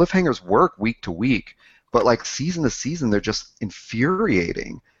 cliffhangers work week to week, but like season to season, they're just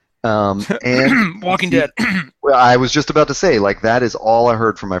infuriating. And Walking Dead. Well, I was just about to say, like, that is all I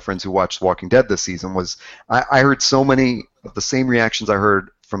heard from my friends who watched Walking Dead this season. Was I heard so many of the same reactions I heard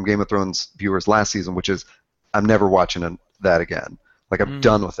from Game of Thrones viewers last season, which is, I'm never watching that again. Like, I'm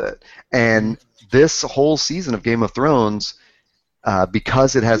done with it. And this whole season of Game of Thrones,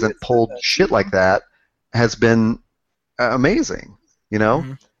 because it hasn't pulled shit like that, has been amazing,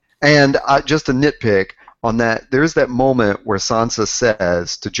 And just a nitpick on that, there's that moment where Sansa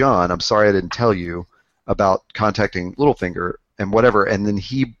says to Jon, I'm sorry I didn't tell you about contacting Littlefinger and whatever, and then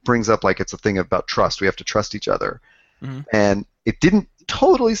he brings up, like, it's a thing about trust. We have to trust each other. And it didn't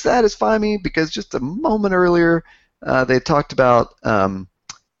totally satisfy me, because just a moment earlier they talked about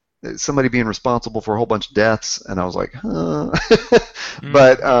somebody being responsible for a whole bunch of deaths, and I was like, huh.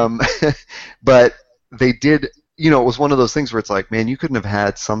 But they did, it was one of those things where it's like, man, you couldn't have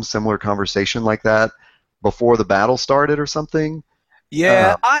had some similar conversation like that before the battle started or something.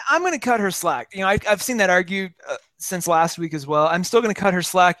 Yeah, I'm going to cut her slack. I've seen that argued since last week as well. I'm still going to cut her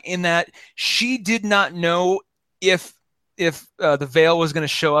slack in that she did not know if the Veil was going to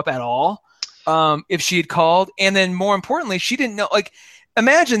show up at all, if she had called. And then more importantly, she didn't know, like,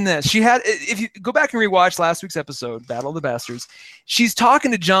 imagine this. She had, if you go back and rewatch last week's episode, Battle of the Bastards, she's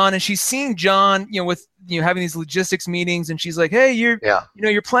talking to Jon, and she's seeing Jon, with, having these logistics meetings, and she's like, hey, you're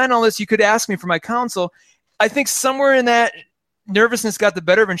planning all this. You could ask me for my counsel. I think somewhere in that, nervousness got the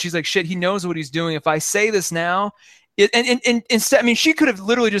better of her, and she's like, shit, he knows what he's doing. If I say this now, and instead, I mean, she could have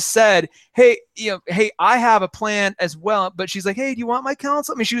literally just said, hey, hey, I have a plan as well. But she's like, hey, do you want my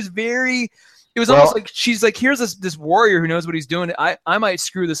counsel? I mean, she was it was almost like, she's like, here's this warrior who knows what he's doing. I might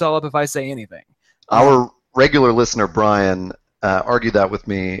screw this all up if I say anything. Our regular listener, Brian, argued that with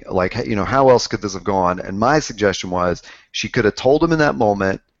me, like, how else could this have gone? And my suggestion was, she could have told him in that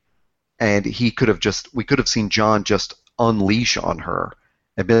moment, and we could have seen Jon just unleash on her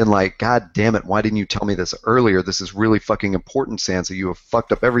and been like, God damn it, why didn't you tell me this earlier? This is really fucking important, Sansa. You have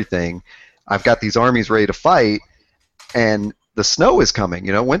fucked up everything. I've got these armies ready to fight, and the snow is coming,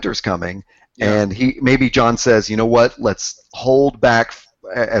 winter's coming. Yeah. And maybe Jon says, you know what, let's hold back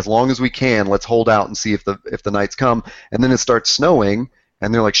as long as we can. Let's hold out and see if the nights come. And then it starts snowing,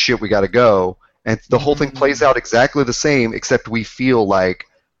 and they're like, shit, we got to go. And the whole thing plays out exactly the same, except we feel like,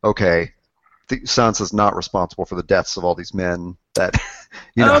 okay, Sansa's not responsible for the deaths of all these men that,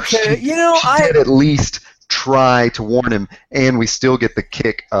 okay, she did at least try to warn him, and we still get the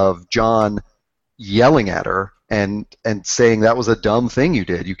kick of Jon yelling at her and saying that was a dumb thing you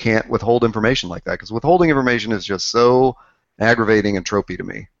did. You can't withhold information like that, because withholding information is just so aggravating and tropey to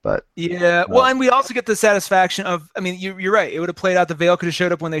me. But yeah, well, and we also get the satisfaction of, I mean, you're right. It would have played out. The Veil could have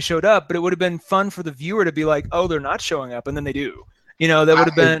showed up when they showed up, but it would have been fun for the viewer to be like, oh, they're not showing up, and then they do. That would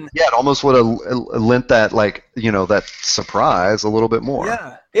have been... Yeah, it almost would have lent that, like, that surprise a little bit more.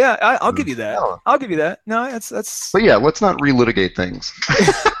 Yeah, I'll give you that. Yeah. I'll give you that. No, that's... But yeah, let's not relitigate things.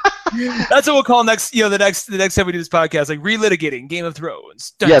 That's what we'll call the next time we do this podcast, like relitigating Game of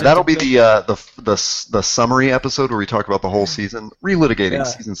Thrones. That'll be the summary episode where we talk about the whole season, relitigating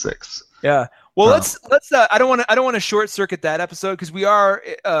season 6. Yeah. Well, let's. I don't want to short circuit that episode, because we are.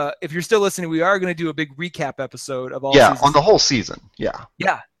 If you're still listening, we are going to do a big recap episode of all. Yeah, on the whole season. Yeah.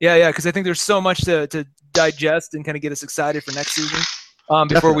 Yeah. Because I think there's so much to digest and kind of get us excited for next season.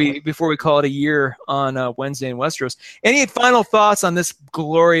 before we call it a year on Wednesday in Westeros. Any final thoughts on this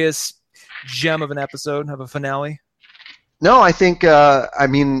glorious gem of an episode, of a finale? No, I think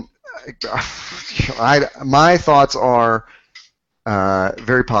my thoughts are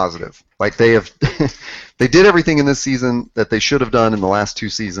very positive. Like they did everything in this season that they should have done in the last 2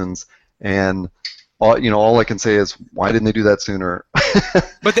 seasons, and all I can say is, why didn't they do that sooner?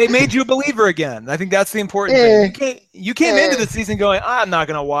 But they made you a believer again. I think that's the important thing. You came into the season going, I'm not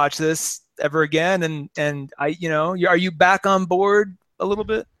going to watch this ever again, and are you back on board a little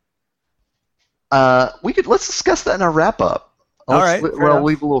bit? Let's discuss that in our wrap up. I'll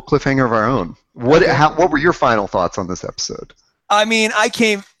leave a little cliffhanger of our own. What were your final thoughts on this episode? I mean, I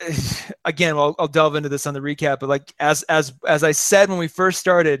came again. I'll delve into this on the recap, but like as I said when we first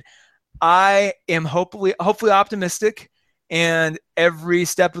started, I am hopefully optimistic, and every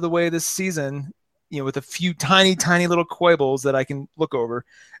step of the way this season, with a few tiny little quibbles that I can look over,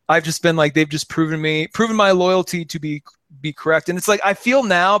 I've just been like, they've just proven my loyalty to be correct. And it's like I feel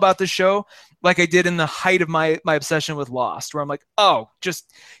now about the show like I did in the height of my obsession with Lost, where I'm like, oh,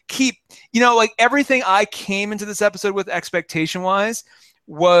 just keep, like everything I came into this episode with expectation wise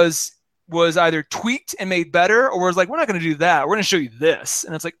was either tweaked and made better, or was like, we're not going to do that. We're going to show you this.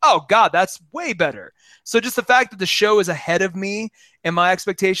 And it's like, oh God, that's way better. So just the fact that the show is ahead of me and my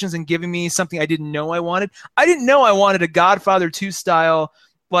expectations and giving me something I didn't know I wanted. I didn't know I wanted a Godfather 2 style,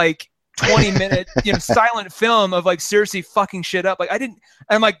 like 20-minute, silent film of like Cersei fucking shit up. Like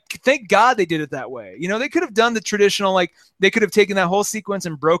I'm like, thank God they did it that way. They could have done the traditional, like they could have taken that whole sequence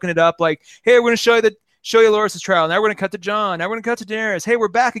and broken it up. Like, hey, we're going to show you Loras' trial. Now we're going to cut to Jon. Now we're going to cut to Daenerys. Hey, we're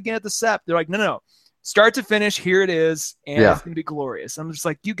back again at the Sept. They're like, no. Start to finish, here it is, and it's going to be glorious. I'm just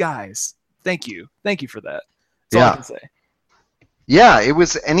like, you guys, thank you. Thank you for that. That's all I can say. Yeah, it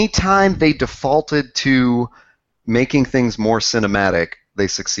was anytime they defaulted to making things more cinematic, they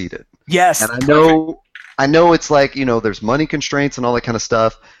succeeded. Yes. And I know it's like, there's money constraints and all that kind of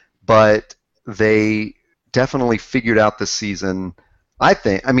stuff, but they definitely figured out this season. I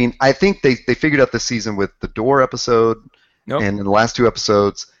think they figured out this season with the Door episode and in the last 2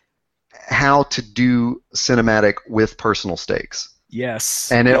 episodes how to do cinematic with personal stakes.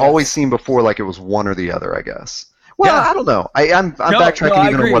 Yes. And it always seemed before like it was one or the other, I guess. Well, I don't know. I'm backtracking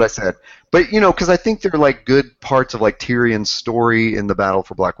even on what I said. But, because I think there are like good parts of like Tyrion's story in the battle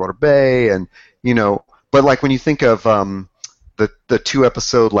for Blackwater Bay, and, but like when you think of the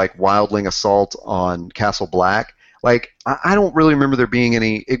 2-episode like Wildling assault on Castle Black, like I don't really remember there being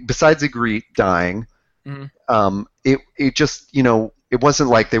any, besides Ygritte dying. Mm-hmm. It just, it wasn't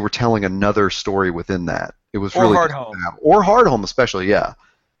like they were telling another story within that. It was really Hardhome. Or Hardhome especially, yeah.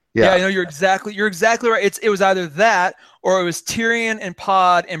 Yeah, you're exactly right. It was either that, or it was Tyrion and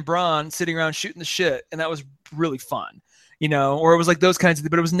Pod and Bronn sitting around shooting the shit, and that was really fun, or it was like those kinds of,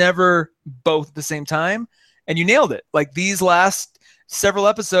 but it was never both at the same time, and you nailed it. Like these last several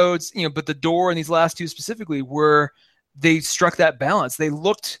episodes, but the Door and these last 2 specifically they struck that balance. They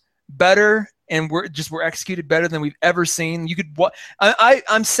looked better and were executed better than we've ever seen.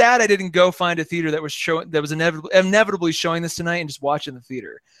 I'm sad I didn't go find a theater that was inevitably showing this tonight and just watch it in the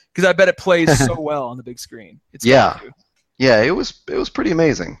theater, because I bet it plays so well on the big screen. It was pretty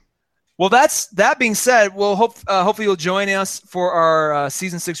amazing. Well, that being said, we'll hopefully you'll join us for our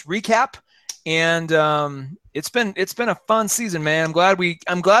season 6 recap, and it's been a fun season, man.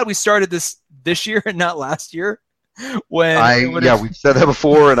 I'm glad we started this year and not last year. We've said that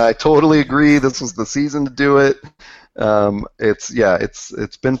before, and I totally agree. This was the season to do it.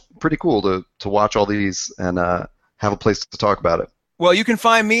 It's been pretty cool to watch all these and have a place to talk about it. Well, you can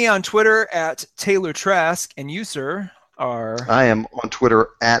find me on Twitter at Taylor Trask, and you, sir, are. I am on Twitter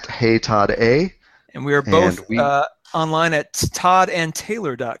at HeyToddA, and we are both online at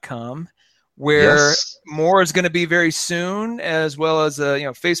toddandtaylor.com. Where more is going to be very soon, as well as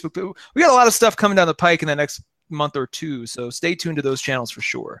Facebook. We got a lot of stuff coming down the pike in the next month or 2, so stay tuned to those channels for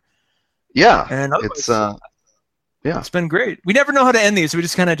sure. Yeah, and it's been great. We never know how to end these. We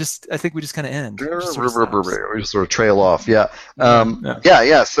just kind of I think we just kind of end. We just sort of trail off. Yeah.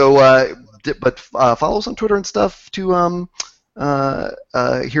 So, but follow us on Twitter and stuff to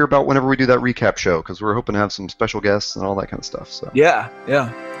hear about whenever we do that recap show, because we're hoping to have some special guests and all that kind of stuff. So yeah.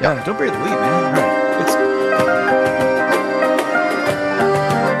 Don't forget to leave, man. All right.